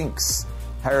Winx.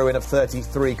 Heroine of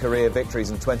 33 career victories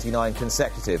and 29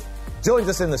 consecutive. Joins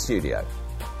us in the studio.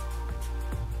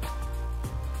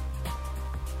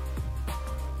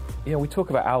 You know, we talk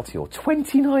about Altior.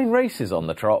 29 races on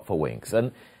the trot for Winx.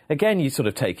 And again, you sort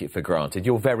of take it for granted.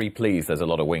 You're very pleased there's a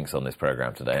lot of Winx on this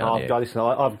programme today, aren't you? Listen,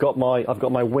 I've got my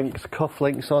Winx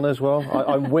cufflinks on as well.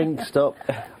 I'm Winxed up.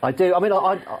 I do. I mean,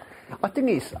 I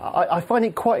think I find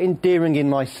it quite endearing in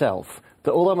myself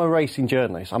that although I'm a racing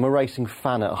journalist, I'm a racing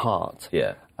fan at heart.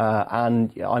 Yeah.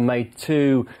 And I made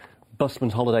 2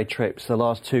 busman's holiday trips, the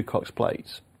last 2 Cox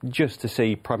Plates, just to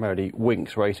see primarily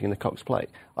Winx racing in the Cox Plate.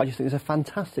 I just think there's a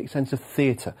fantastic sense of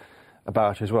theatre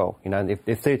about her as well. You know, and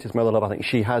if theatre's my other love, I think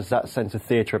she has that sense of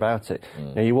theatre about it.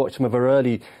 You know, you watch some of her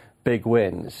early big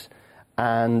wins,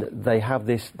 and they have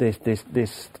this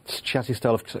chassis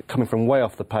style of coming from way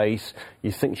off the pace.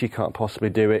 You think she can't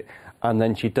possibly do it, and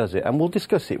then she does it. And we'll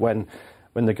discuss it when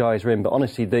the guys are in. But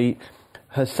honestly,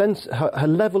 her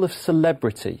level of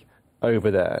celebrity over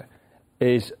there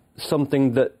is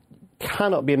something that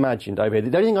cannot be imagined over here.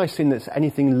 The only thing I've seen that's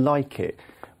anything like it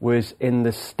was in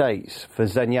the States for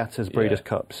Zenyatta's Breeders'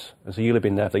 Cups. So you'll have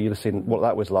been there, so you'll have seen what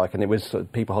that was like. And it was sort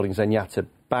of people holding Zenyatta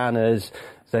banners,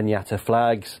 Zenyatta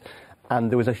flags, and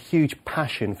there was a huge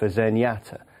passion for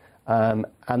Zenyatta.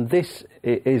 And this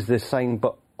is the same,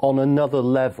 but on another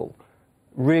level.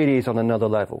 Really is on another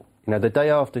level. You know, the day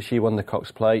after she won the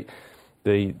Cox Plate,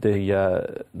 the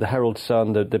Herald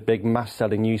Sun, the big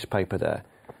mass-selling newspaper there,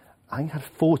 I think had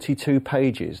 42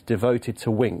 pages devoted to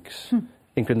Winx,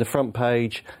 including the front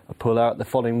page, a pull-out. The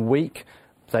following week,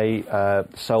 they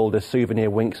sold a souvenir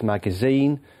Winx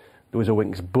magazine. There was a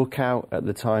Winx book out at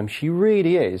the time. She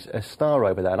really is a star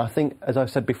over there. And I think, as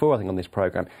I've said before, I think on this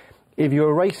programme, if you're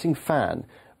a racing fan,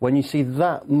 when you see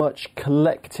that much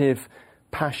collective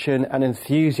passion and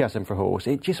enthusiasm for a horse,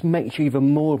 it just makes you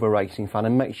even more of a racing fan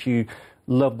and makes you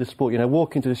love the sport. You know,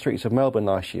 walking through the streets of Melbourne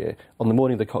last year, on the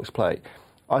morning of the Cox Plate,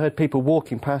 I heard people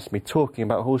walking past me talking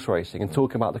about horse racing and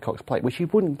talking about the Cox Plate, which you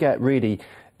wouldn't get really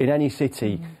in any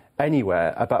city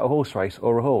anywhere about a horse race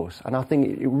or a horse. And I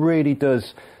think it really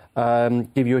does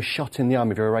give you a shot in the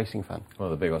arm if you're a racing fan. Well,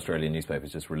 the big Australian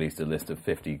newspapers just released a list of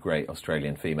 50 great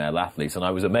Australian female athletes, and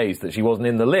I was amazed that she wasn't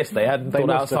in the list. They hadn't thought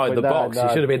outside the box. She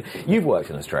should have been. You've worked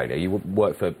in Australia. You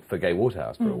worked for Gay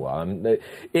Waterhouse for a while. I mean,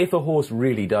 if a horse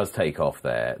really does take off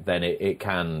there, then it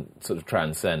can sort of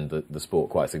transcend the sport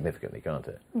quite significantly, can't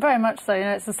it? Very much so. You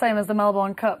know, it's the same as the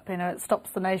Melbourne Cup. You know, it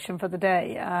stops the nation for the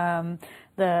day.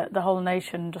 The whole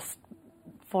nation just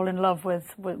fall in love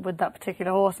with that particular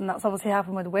horse, and that's obviously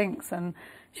happened with Winx, and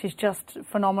she's just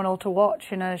phenomenal to watch.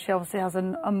 You know, she obviously has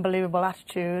an unbelievable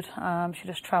attitude. She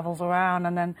just travels around,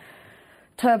 and then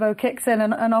turbo kicks in,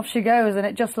 and off she goes, and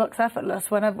it just looks effortless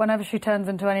whenever she turns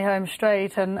into any home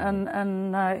straight,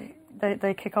 and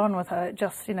they kick on with her. It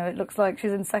just, you know, it looks like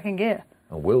she's in second gear.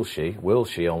 And will she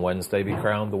on Wednesday be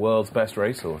crowned the world's best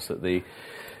racehorse at the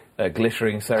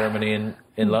glittering ceremony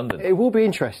in London? It will be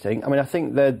interesting. I mean, I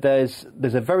think that there's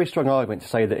a very strong argument to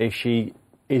say that if she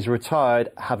is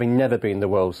retired, having never been the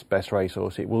world's best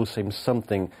racehorse, it will seem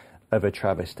something of a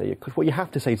travesty. Because what you have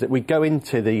to say is that we go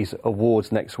into these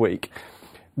awards next week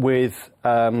with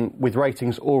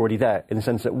ratings already there, in the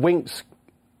sense that Winx,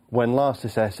 when last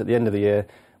assessed at the end of the year,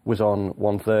 was on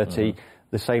 130.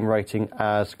 The same rating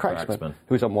as Cracksman,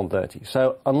 who was on 130.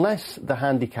 So unless the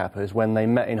handicappers, when they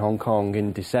met in Hong Kong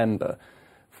in December,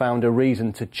 found a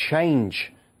reason to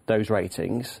change those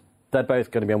ratings, they're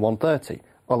both going to be on 130.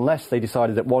 Unless they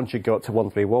decided that one should go up to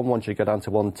 131, one should go down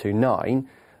to 129,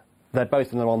 they're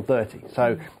both on the 130.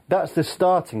 So that's the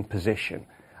starting position.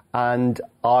 And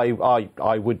I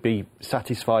would be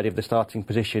satisfied if the starting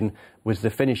position was the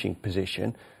finishing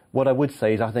position. What I would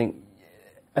say is, I think,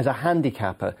 as a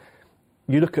handicapper,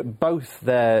 you look at both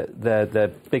their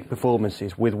big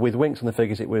performances. With Winx on the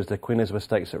figures, it was the Queen Elizabeth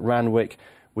Stakes at Randwick.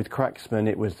 With Cracksman,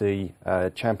 it was the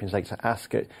Champions Stakes at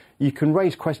Ascot. You can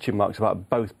raise question marks about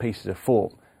both pieces of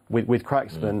form. With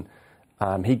Cracksman,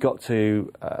 he got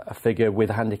to a figure with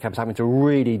the handicappers having to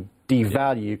really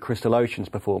devalue Crystal Ocean's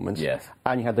performance. Yes.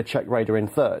 And you had the Czech Raider in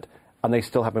third, and they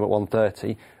still have him at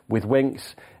 130. With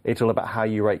Winx, it's all about how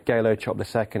you rate Galo Chop the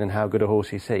second and how good a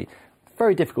horse is he.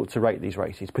 Very difficult to rate these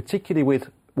races, particularly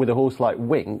with a horse like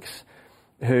Winx,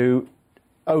 who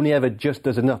only ever just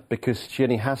does enough because she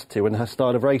only has to, and her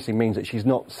style of racing means that she's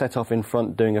not set off in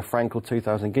front doing a Frankel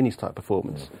 2000 Guineas type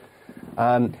performance.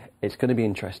 It's going to be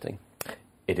interesting.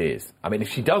 It is. I mean, if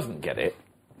she doesn't get it,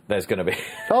 there's going to be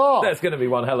there's going to be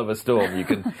one hell of a storm.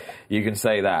 You can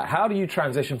say that. How do you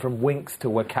transition from Winx to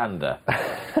Wakanda?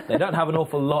 They don't have an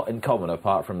awful lot in common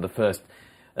apart from the first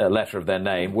letter of their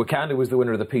name. Wakanda was the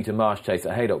winner of the Peter Marsh chase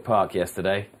at Haydock Park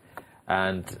yesterday,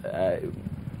 and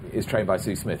is trained by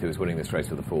Sue Smith, who is winning this race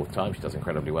for the 4th time. She does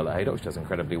incredibly well at Haydock. She does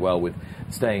incredibly well with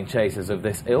staying chasers of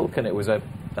this ilk, and it was a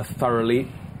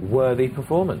thoroughly worthy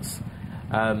performance.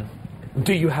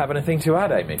 Do you have anything to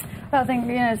add, Amy? I think,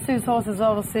 Sue's horse is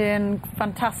obviously in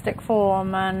fantastic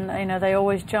form, and, they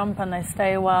always jump and they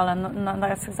stay well, and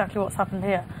that's exactly what's happened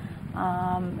here.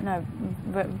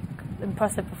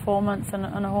 Impressive performance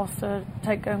and a horse to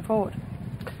take going forward.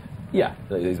 Yeah,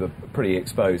 he's a pretty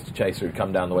exposed chaser who'd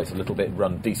come down the weights a little bit,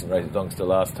 run decent race at Doncaster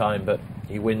last time, but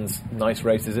he wins nice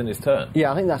races in his turn.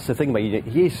 Yeah, I think that's the thing about you.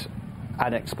 He is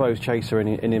an exposed chaser in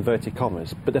inverted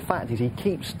commas, but the fact is he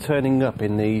keeps turning up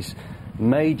in these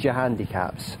major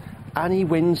handicaps, and he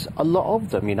wins a lot of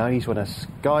them. He's won a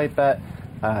Sky Bet,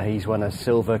 he's won a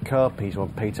Silver Cup, he's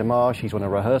won Peter Marsh, he's won a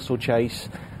rehearsal chase.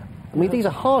 I mean, these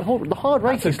are hard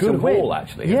races. It's a good to win. haul,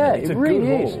 actually. Yeah, it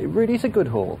really is. It really is a good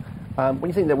haul. When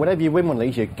you think that whenever you win one of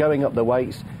these, you're going up the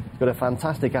weights, you've got a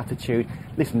fantastic attitude.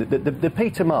 Listen, the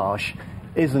Peter Marsh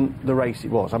isn't the race it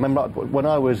was. I remember when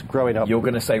I was growing up... You're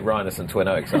going to say Rhinus and Twin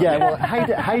Oaks, aren't you? Yeah, well,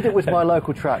 Haydock was my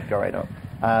local track growing up.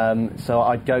 So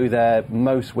I'd go there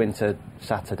most winter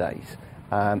Saturdays.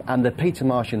 And the Peter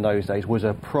Marsh in those days was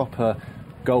a proper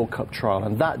Gold Cup trial.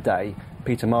 And that day,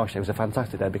 Peter Marsh Day, was a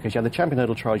fantastic day because you had the Champion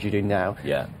Hurdle trials you do now.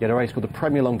 Yeah. You had a race called the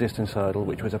Premier Long Distance Hurdle,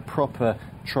 which was a proper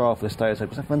trial for the stayers. It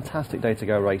was a fantastic day to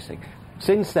go racing.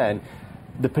 Since then,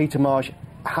 the Peter Marsh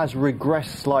has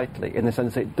regressed slightly in the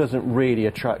sense that it doesn't really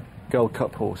attract Gold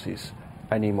Cup horses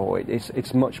anymore.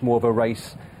 It's much more of a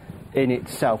race in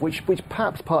itself, which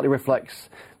perhaps partly reflects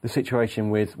the situation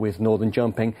with Northern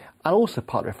Jumping, and also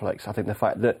partly reflects, I think, the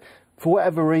fact that for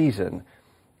whatever reason, and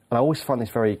I always find this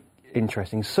very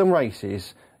interesting, some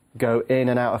races go in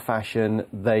and out of fashion.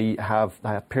 They have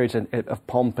periods of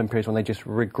pomp and periods when they just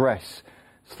regress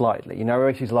slightly.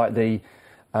 Races like the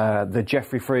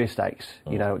Geoffrey Freer Stakes.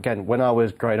 Again, when I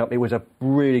was growing up, it was a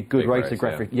really good race.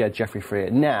 Geoffrey Freer.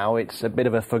 Now it's a bit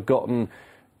of a forgotten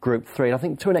Group 3. And I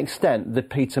think to an extent, the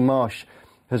Peter Marsh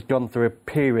has gone through a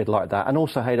period like that, and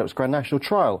also Haydock's Grand National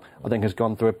Trial, I think, has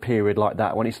gone through a period like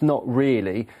that when it's not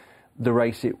really the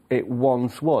race it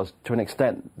once was. To an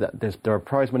extent, that there are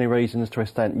prize money reasons. To an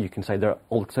extent, you can say there are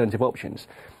alternative options.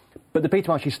 But the Peter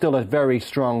Marsh is still a very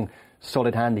strong,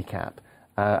 solid handicap.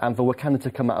 And for Wakanda to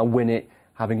come out and win it,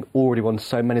 having already won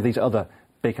so many of these other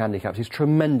big handicaps, is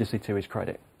tremendously to his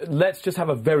credit. Let's just have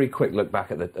a very quick look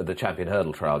back at the Champion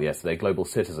Hurdle trial yesterday. Global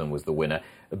Citizen was the winner.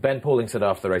 Ben Pauling said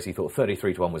after the race he thought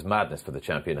 33-1 was madness for the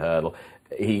Champion Hurdle.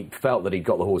 He felt that he'd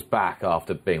got the horse back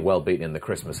after being well beaten in the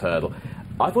Christmas Hurdle.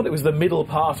 I thought it was the middle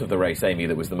part of the race, Amy,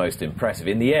 that was the most impressive.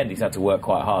 In the end, he's had to work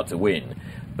quite hard to win.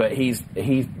 But he's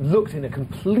looked in a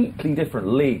completely different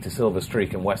league to Silver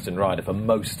Streak and Western Rider for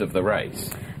most of the race.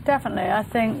 Definitely, I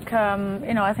think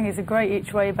I think he's a great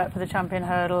each way bet for the Champion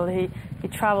Hurdle. He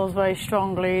travels very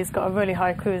strongly. He's got a really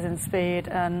high cruising speed,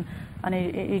 and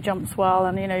he jumps well.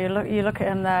 And you look at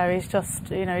him there. He's just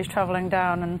he's travelling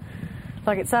down and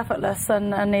like it's effortless.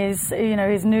 And his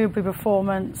Newbury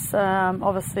performance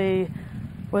obviously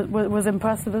was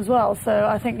impressive as well. So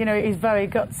I think he's very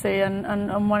gutsy,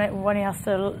 and when he has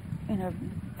to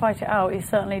fight it out, he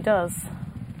certainly does.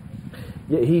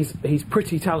 Yeah, he's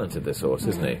pretty talented, this horse,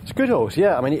 isn't he? It's a good horse,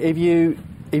 yeah. I mean, if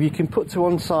you can put to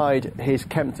one side his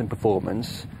Kempton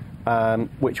performance,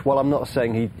 which, while I'm not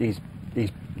saying he's the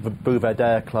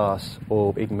Bouverdare class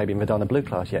or even maybe Madonna Blue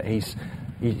class yet, he's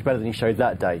better than he showed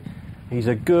that day. He's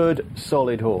a good,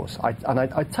 solid horse.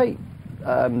 I take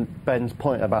Ben's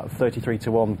point about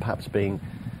 33-1 perhaps being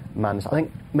madness. I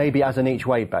think maybe as an each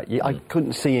way bet, I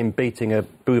couldn't see him beating a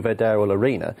Bouverdare or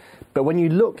Arena, but when you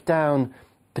look down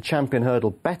the Champion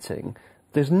Hurdle betting,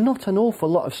 there's not an awful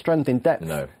lot of strength in depth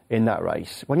in that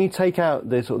race. When you take out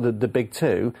the big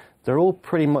two, they're all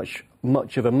pretty much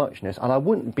of a muchness, and I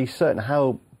wouldn't be certain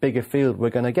how big a field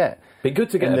we're going to get. Be good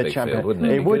to get a big field, wouldn't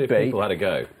it? It would be. People had a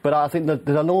go. But I think that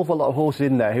there's an awful lot of horses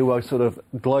in there who are sort of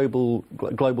global-like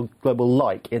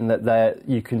in that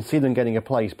you can see them getting a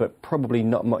place, but probably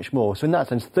not much more. So in that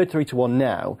sense, 33-1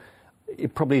 now,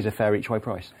 it probably is a fair each way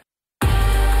price.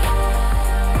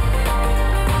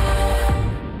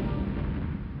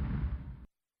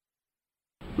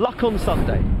 Luck on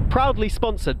Sunday, proudly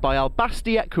sponsored by Al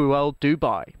Basti Equiworld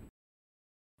Dubai.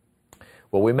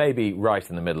 Well, we may be right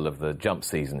in the middle of the jump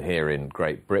season here in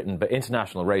Great Britain, but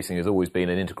international racing has always been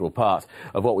an integral part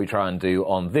of what we try and do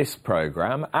on this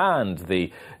programme, and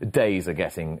the days are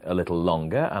getting a little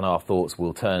longer, and our thoughts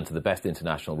will turn to the best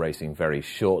international racing very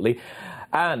shortly.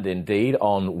 And indeed,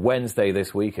 on Wednesday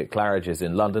this week at Claridge's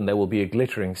in London, there will be a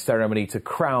glittering ceremony to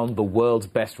crown the world's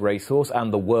best racehorse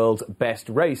and the world's best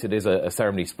race. It is a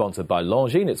ceremony sponsored by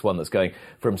Longines. It's one that's going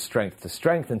from strength to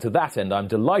strength. And to that end, I'm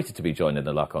delighted to be joined in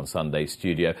the Luck on Sunday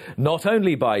studio, not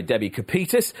only by Debbie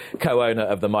Kapitis, co-owner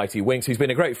of the Mighty Winx, who's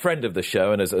been a great friend of the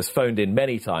show and has phoned in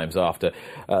many times after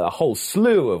a whole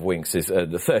slew of Winx's,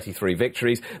 the 33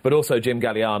 victories, but also Jim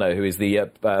Galliano, who is the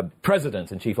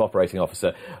president and chief operating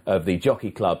officer of the Jockey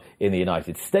Club in the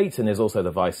United States and is also the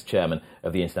vice chairman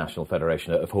of the International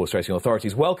Federation of Horse Racing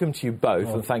Authorities. Welcome to you both,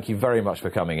 and thank you very much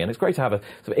for coming in. It's great to have a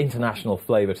sort of international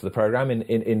flavour to the programme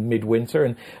in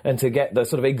midwinter and to get the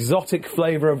sort of exotic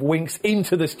flavour of Winx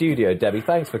into the studio. Debbie,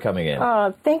 thanks for coming in.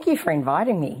 Oh, thank you for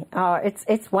inviting me.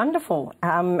 It's wonderful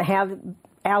how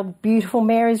our beautiful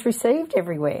mare is received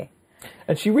everywhere.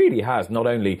 And she really has not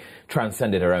only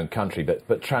transcended her own country,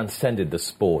 but transcended the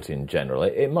sport in general.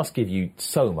 It must give you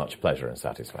so much pleasure and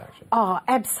satisfaction. Oh,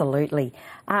 absolutely.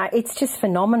 It's just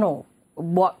phenomenal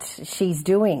what she's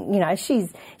doing. You know,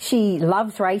 she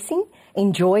loves racing,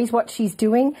 enjoys what she's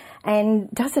doing, and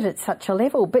does it at such a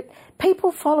level. But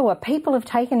people follow her. People have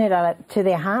taken it to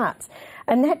their hearts.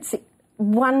 And that's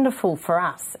wonderful for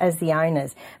us as the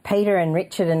owners. Peter and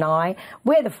Richard and I,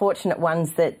 we're the fortunate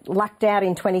ones that lucked out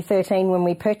in 2013 when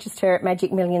we purchased her at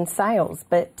Magic Millions sales.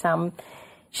 But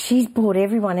she's brought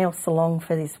everyone else along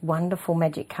for this wonderful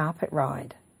magic carpet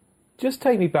ride. Just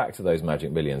take me back to those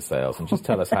Magic Millions sales and just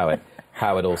tell us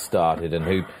how it all started and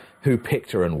who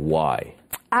picked her and why.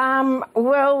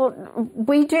 Well,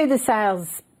 we do the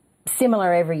sales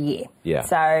similar every year. Yeah.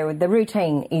 So the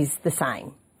routine is the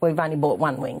same. We've only bought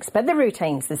one Winx, but the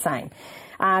routine's the same.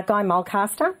 Guy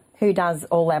Mulcaster, who does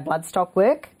all our bloodstock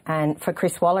work, and for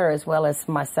Chris Waller as well as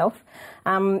myself,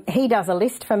 he does a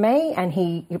list for me, and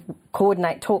he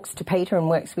talks to Peter and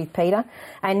works with Peter,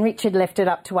 and Richard left it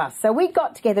up to us. So we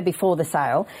got together before the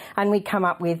sale, and we come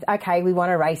up with, okay, we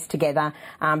want to race together.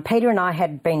 Peter and I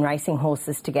had been racing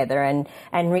horses together,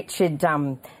 and Richard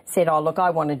said, oh, look,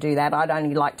 I want to do that. I'd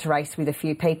only like to race with a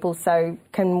few people, so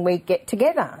can we get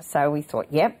together? So we thought,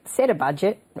 yep, set a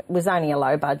budget. It was only a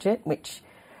low budget, which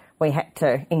we had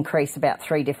to increase about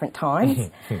 3 different times.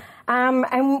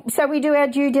 And so we do our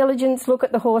due diligence, look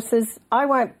at the horses. I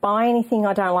won't buy anything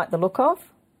I don't like the look of.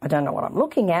 I don't know what I'm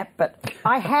looking at, but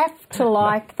I have to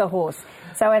like the horse.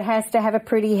 So it has to have a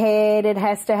pretty head. It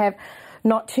has to have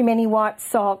not too many white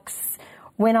socks.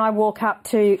 When I walk up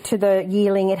to the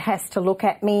yearling, it has to look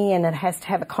at me and it has to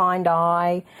have a kind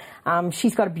eye.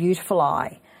 She's got a beautiful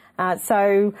eye.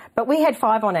 But we had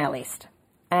 5 on our list.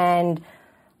 And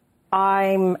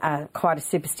I'm quite a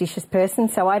superstitious person,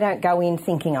 so I don't go in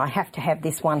thinking I have to have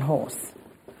this one horse.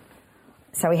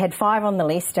 So we had 5 on the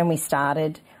list and we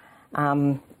started.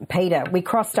 Peter, we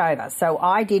crossed over. So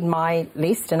I did my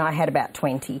list and I had about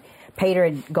 20. Peter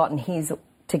had gotten his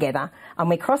together and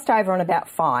we crossed over on about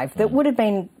 5. That would have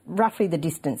been roughly the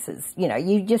distances. You know,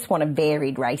 you just want a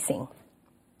varied racing.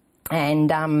 And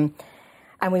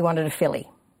we wanted a filly.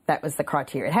 That was the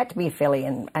criteria. It had to be a filly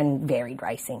and varied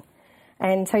racing.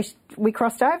 And so we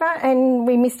crossed over and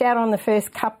we missed out on the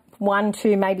first cup, 1,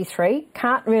 2, maybe 3.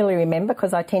 Can't really remember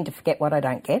because I tend to forget what I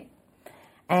don't get.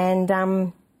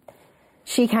 And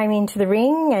she came into the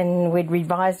ring and we'd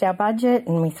revised our budget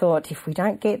and we thought if we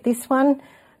don't get this one,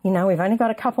 you know, we've only got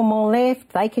a couple more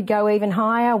left. They could go even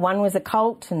higher. One was a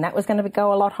colt and that was going to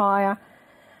go a lot higher.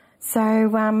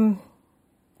 So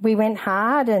we went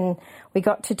hard and we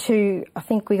got to I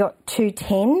think we got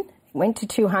 210, went to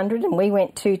 200 and we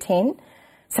went 210.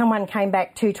 Someone came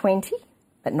back 220,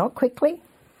 but not quickly.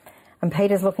 And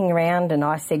Peter's looking around and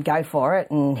I said, go for it.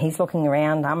 And he's looking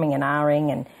around, umming and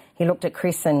ahhing. And he looked at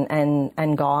Chris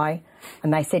and Guy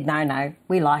and they said, no,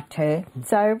 we liked her.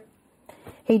 So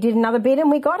he did another bid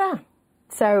and we got her.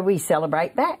 So we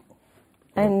celebrate that.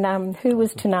 And who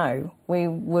was to know we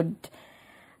would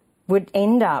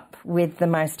end up with the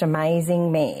most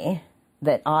amazing mare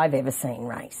that I've ever seen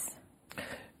race.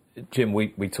 Jim,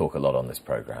 we talk a lot on this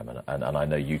programme, and I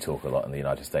know you talk a lot in the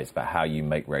United States about how you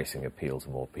make racing appeal to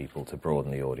more people, to broaden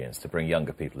the audience, to bring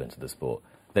younger people into the sport.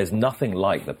 There's nothing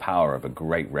like the power of a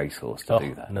great racehorse to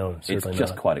do that. No, certainly it's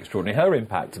just quite extraordinary. Her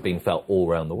impact has been felt all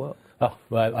around the world. Oh,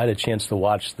 well, I had a chance to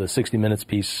watch the 60 Minutes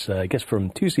piece, I guess from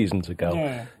 2 seasons ago.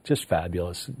 Yeah. Just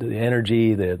fabulous. The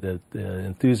energy, the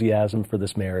enthusiasm for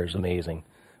this mare is amazing.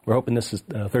 We're hoping this is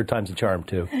 3rd time's a charm,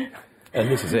 too. And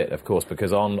this is it, of course,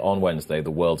 because on Wednesday,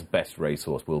 the world's best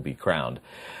racehorse will be crowned.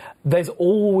 There's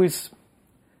always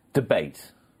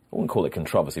debate. I wouldn't call it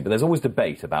controversy, but there's always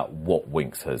debate about what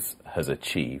Winx has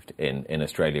achieved in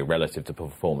Australia relative to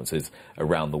performances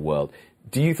around the world.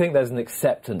 Do you think there's an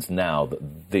acceptance now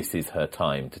that this is her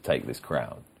time to take this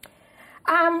crown?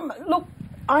 Look,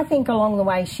 I think along the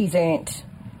way she's earned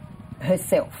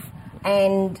herself.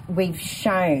 And we've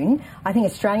shown, I think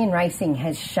Australian racing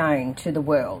has shown to the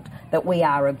world that we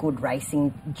are a good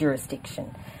racing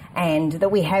jurisdiction and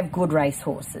that we have good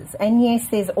racehorses. And yes,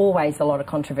 there's always a lot of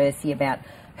controversy about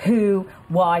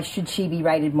why should she be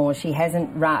rated more? She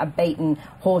hasn't beaten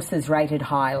horses rated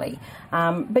highly.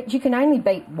 But you can only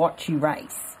beat what you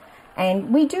race.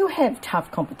 And we do have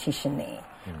tough competition there.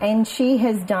 And she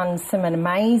has done some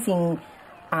amazing,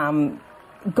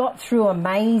 got through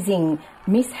amazing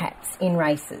mishaps in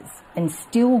races and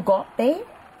still got there.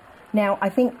 Now, I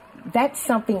think that's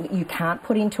something that you can't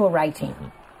put into a rating.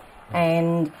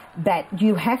 And that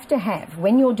you have to have,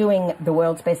 when you're doing the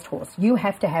world's best horse, you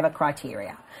have to have a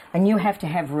criteria and you have to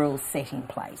have rules set in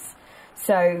place.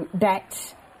 So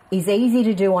that is easy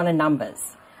to do on a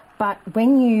numbers. But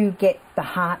when you get the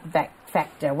heart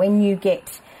factor, when you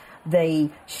get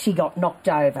she got knocked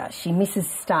over, she misses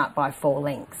start by 4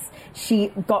 lengths, she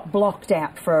got blocked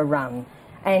out for a run,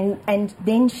 and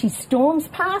then she storms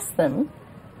past them,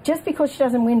 just because she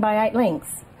doesn't win by 8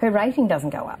 lengths, her rating doesn't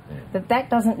go up. But that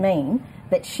doesn't mean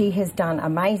that she has done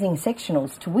amazing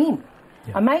sectionals to win.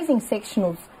 Yeah. Amazing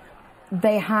sectionals,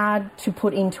 they're hard to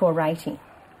put into a rating.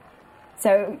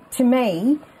 So to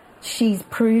me, she's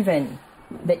proven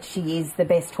that she is the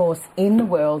best horse in the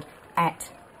world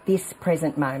at this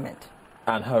present moment.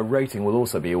 And her rating will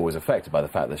also be always affected by the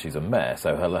fact that she's a mare,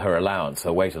 so her allowance,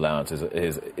 her weight allowance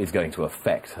is going to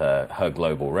affect her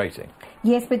global rating.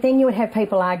 Yes, but then you would have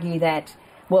people argue that,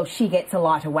 well, she gets a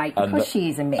lighter weight because she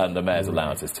is a mare. And the mare's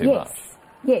allowance is too much.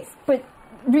 Yes, but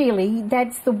really,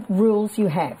 that's the rules you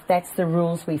have. That's the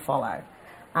rules we follow.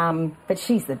 But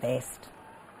she's the best.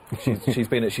 She's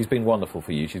been wonderful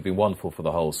for you. She's been wonderful for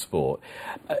the whole sport.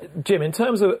 Jim, in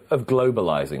terms of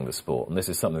globalising the sport, and this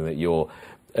is something that you're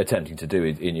attempting to do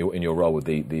in your role with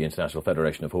the International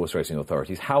Federation of Horse Racing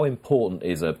Authorities, how important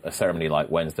is a ceremony like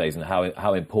Wednesday's, and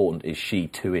how important is she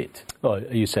to it? Well,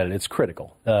 you said it. It's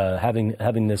critical.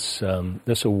 Having this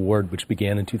award, which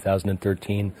began in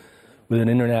 2013, with an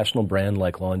international brand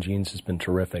like Longines, has been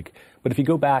terrific. But if you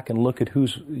go back and look at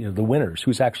who's the winners,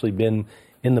 who's actually been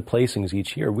in the placings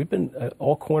each year, we've been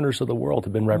all corners of the world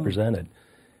have been represented.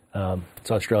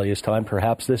 It's Australia's time,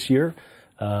 perhaps this year.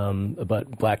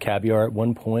 But Black Caviar at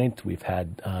one point. We've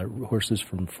had horses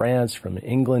from France, from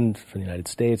England, from the United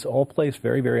States, all placed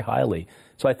very, very highly.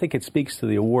 So I think it speaks to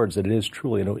the awards that it is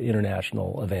truly an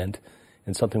international event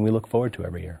and something we look forward to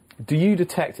every year. Do you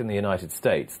detect in the United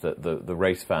States that the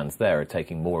race fans there are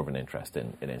taking more of an interest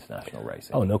in international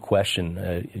racing? Oh, no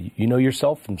question. You know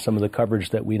yourself from some of the coverage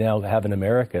that we now have in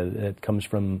America that comes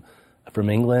from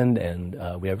England,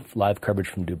 and we have live coverage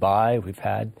from Dubai. We've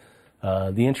had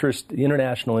the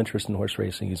international interest in horse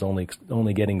racing is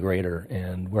only getting greater,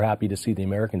 and we're happy to see the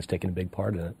Americans taking a big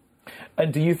part in it.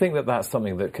 And do you think that that's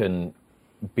something that can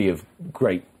be of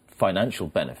great financial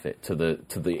benefit to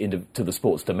the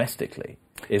sports domestically?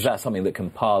 Is that something that can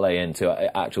parlay into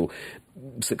actual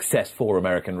success for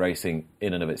American racing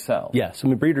in and of itself? Yes, I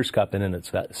mean, Breeders' Cup in and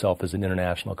itself is an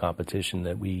international competition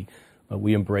that we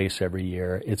embrace every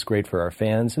year. It's great for our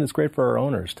fans, and it's great for our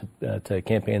owners to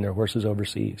campaign their horses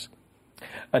overseas.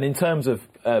 And in terms of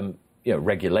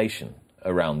regulation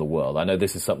around the world, I know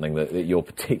this is something that you're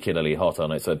particularly hot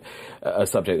on. It's a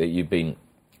subject that you've been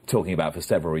talking about for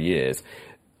several years.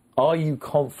 Are you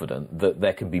confident that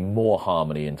there can be more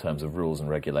harmony in terms of rules and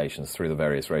regulations through the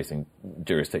various racing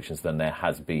jurisdictions than there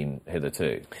has been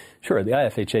hitherto? Sure. The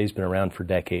IFHA has been around for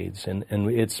decades, and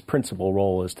its principal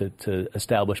role is to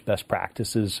establish best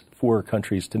practices for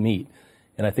countries to meet.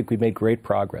 And I think we've made great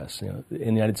progress. In the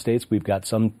United States, we've got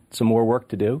some more work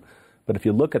to do. But if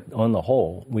you look at, on the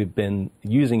whole, we've been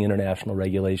using international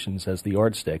regulations as the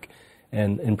yardstick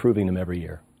and improving them every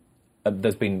year.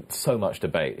 There's been so much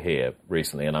debate here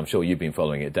recently, and I'm sure you've been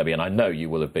following it, Debbie, and I know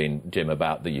you will have been, Jim,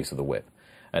 about the use of the whip.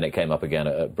 And it came up again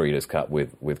at Breeders' Cup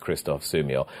with Christophe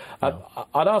Soumillon.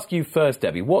 I'd ask you first,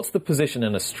 Debbie, what's the position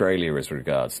in Australia as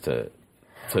regards to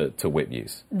whip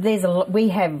use? We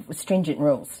have stringent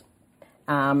rules,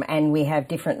 and we have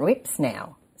different whips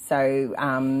now. So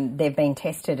they've been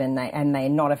tested, and they're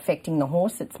not affecting the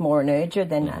horse. It's more an urger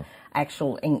than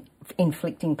actual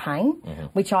inflicting pain,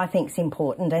 which I think is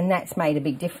important, and that's made a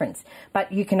big difference.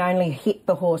 But you can only hit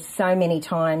the horse so many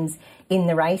times in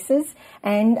the races.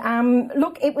 And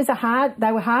look, they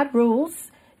were hard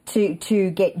rules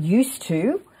to get used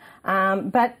to,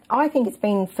 but I think it's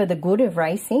been for the good of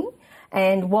racing.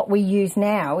 And what we use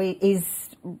now is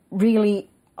really,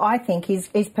 I think, is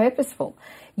purposeful.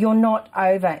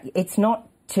 It's not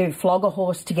to flog a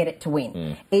horse to get it to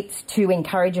win. It's to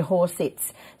encourage a horse.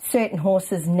 Certain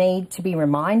horses need to be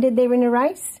reminded they're in a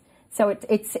race. So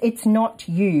it's not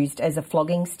used as a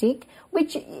flogging stick,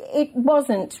 which it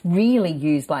wasn't really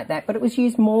used like that, but it was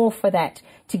used more for that,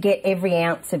 to get every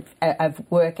ounce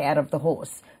of work out of the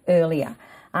horse earlier.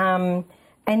 And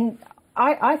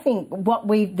I think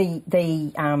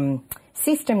the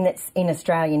system that's in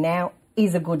Australia now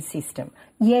is a good system.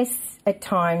 Yes, at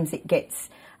times it gets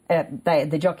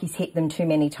the jockeys hit them too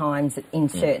many times in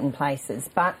certain places,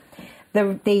 but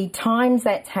the times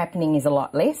that's happening is a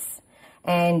lot less.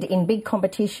 And in big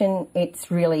competition, it's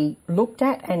really looked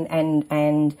at,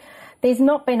 and there's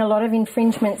not been a lot of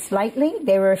infringements lately.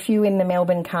 There were a few in the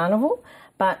Melbourne Carnival,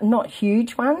 but not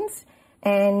huge ones.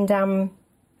 And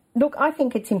look, I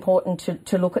think it's important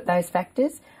to look at those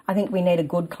factors. I think we need a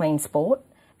good, clean sport,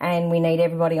 and we need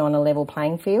everybody on a level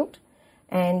playing field.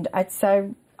 And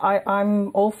so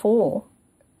I'm all for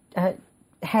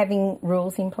having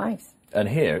rules in place. And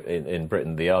here in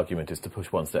Britain, the argument is to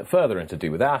push one step further and to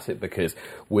do without it, because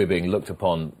we're being looked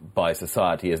upon by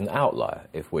society as an outlier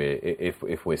if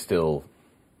we're still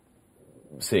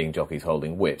seeing jockeys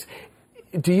holding whips.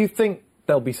 Do you think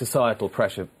there'll be societal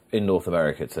pressure in North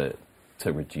America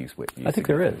to reduce whip use? I think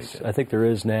there is. I think there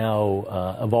is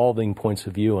now evolving points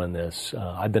of view on this.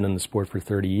 I've been in the sport for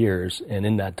 30 years, and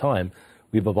in that time,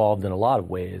 we've evolved in a lot of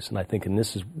ways. And I think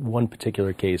this is one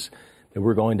particular case that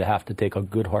we're going to have to take a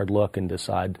good hard look and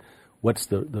decide what's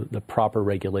the proper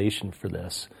regulation for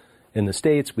this. In the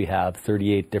States, we have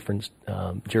 38 different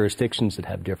jurisdictions that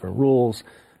have different rules.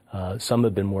 Some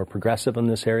have been more progressive in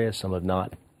this area, some have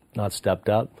not stepped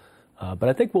up. But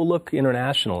I think we'll look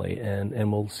internationally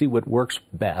and we'll see what works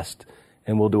best,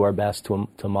 and we'll do our best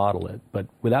to model it. But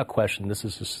without question, this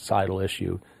is a societal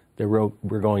issue that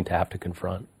we're going to have to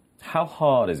confront. How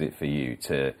hard is it for you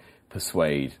to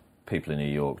persuade people in New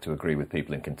York to agree with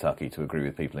people in Kentucky, to agree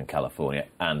with people in California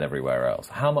and everywhere else?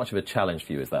 How much of a challenge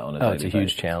for you is that on a daily basis? It's a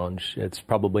huge challenge. It's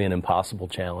probably an impossible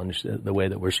challenge, the way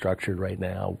that we're structured right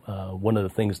now. One of the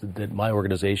things that my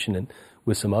organization and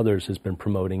with some others has been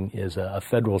promoting is a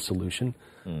federal solution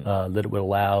that would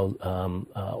allow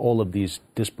all of these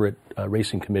disparate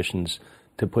racing commissions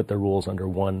to put their rules under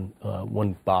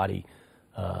one body.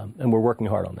 And we're working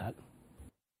hard on that.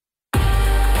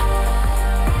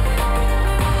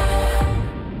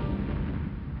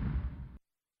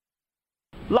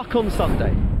 Luck on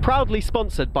Sunday, proudly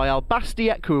sponsored by Al Basti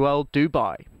Equiworld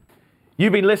Dubai.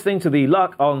 You've been listening to the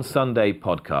Luck on Sunday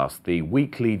podcast, the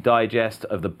weekly digest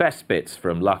of the best bits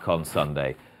from Luck on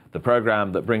Sunday, the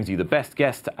programme that brings you the best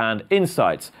guests and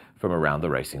insights from around the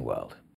racing world.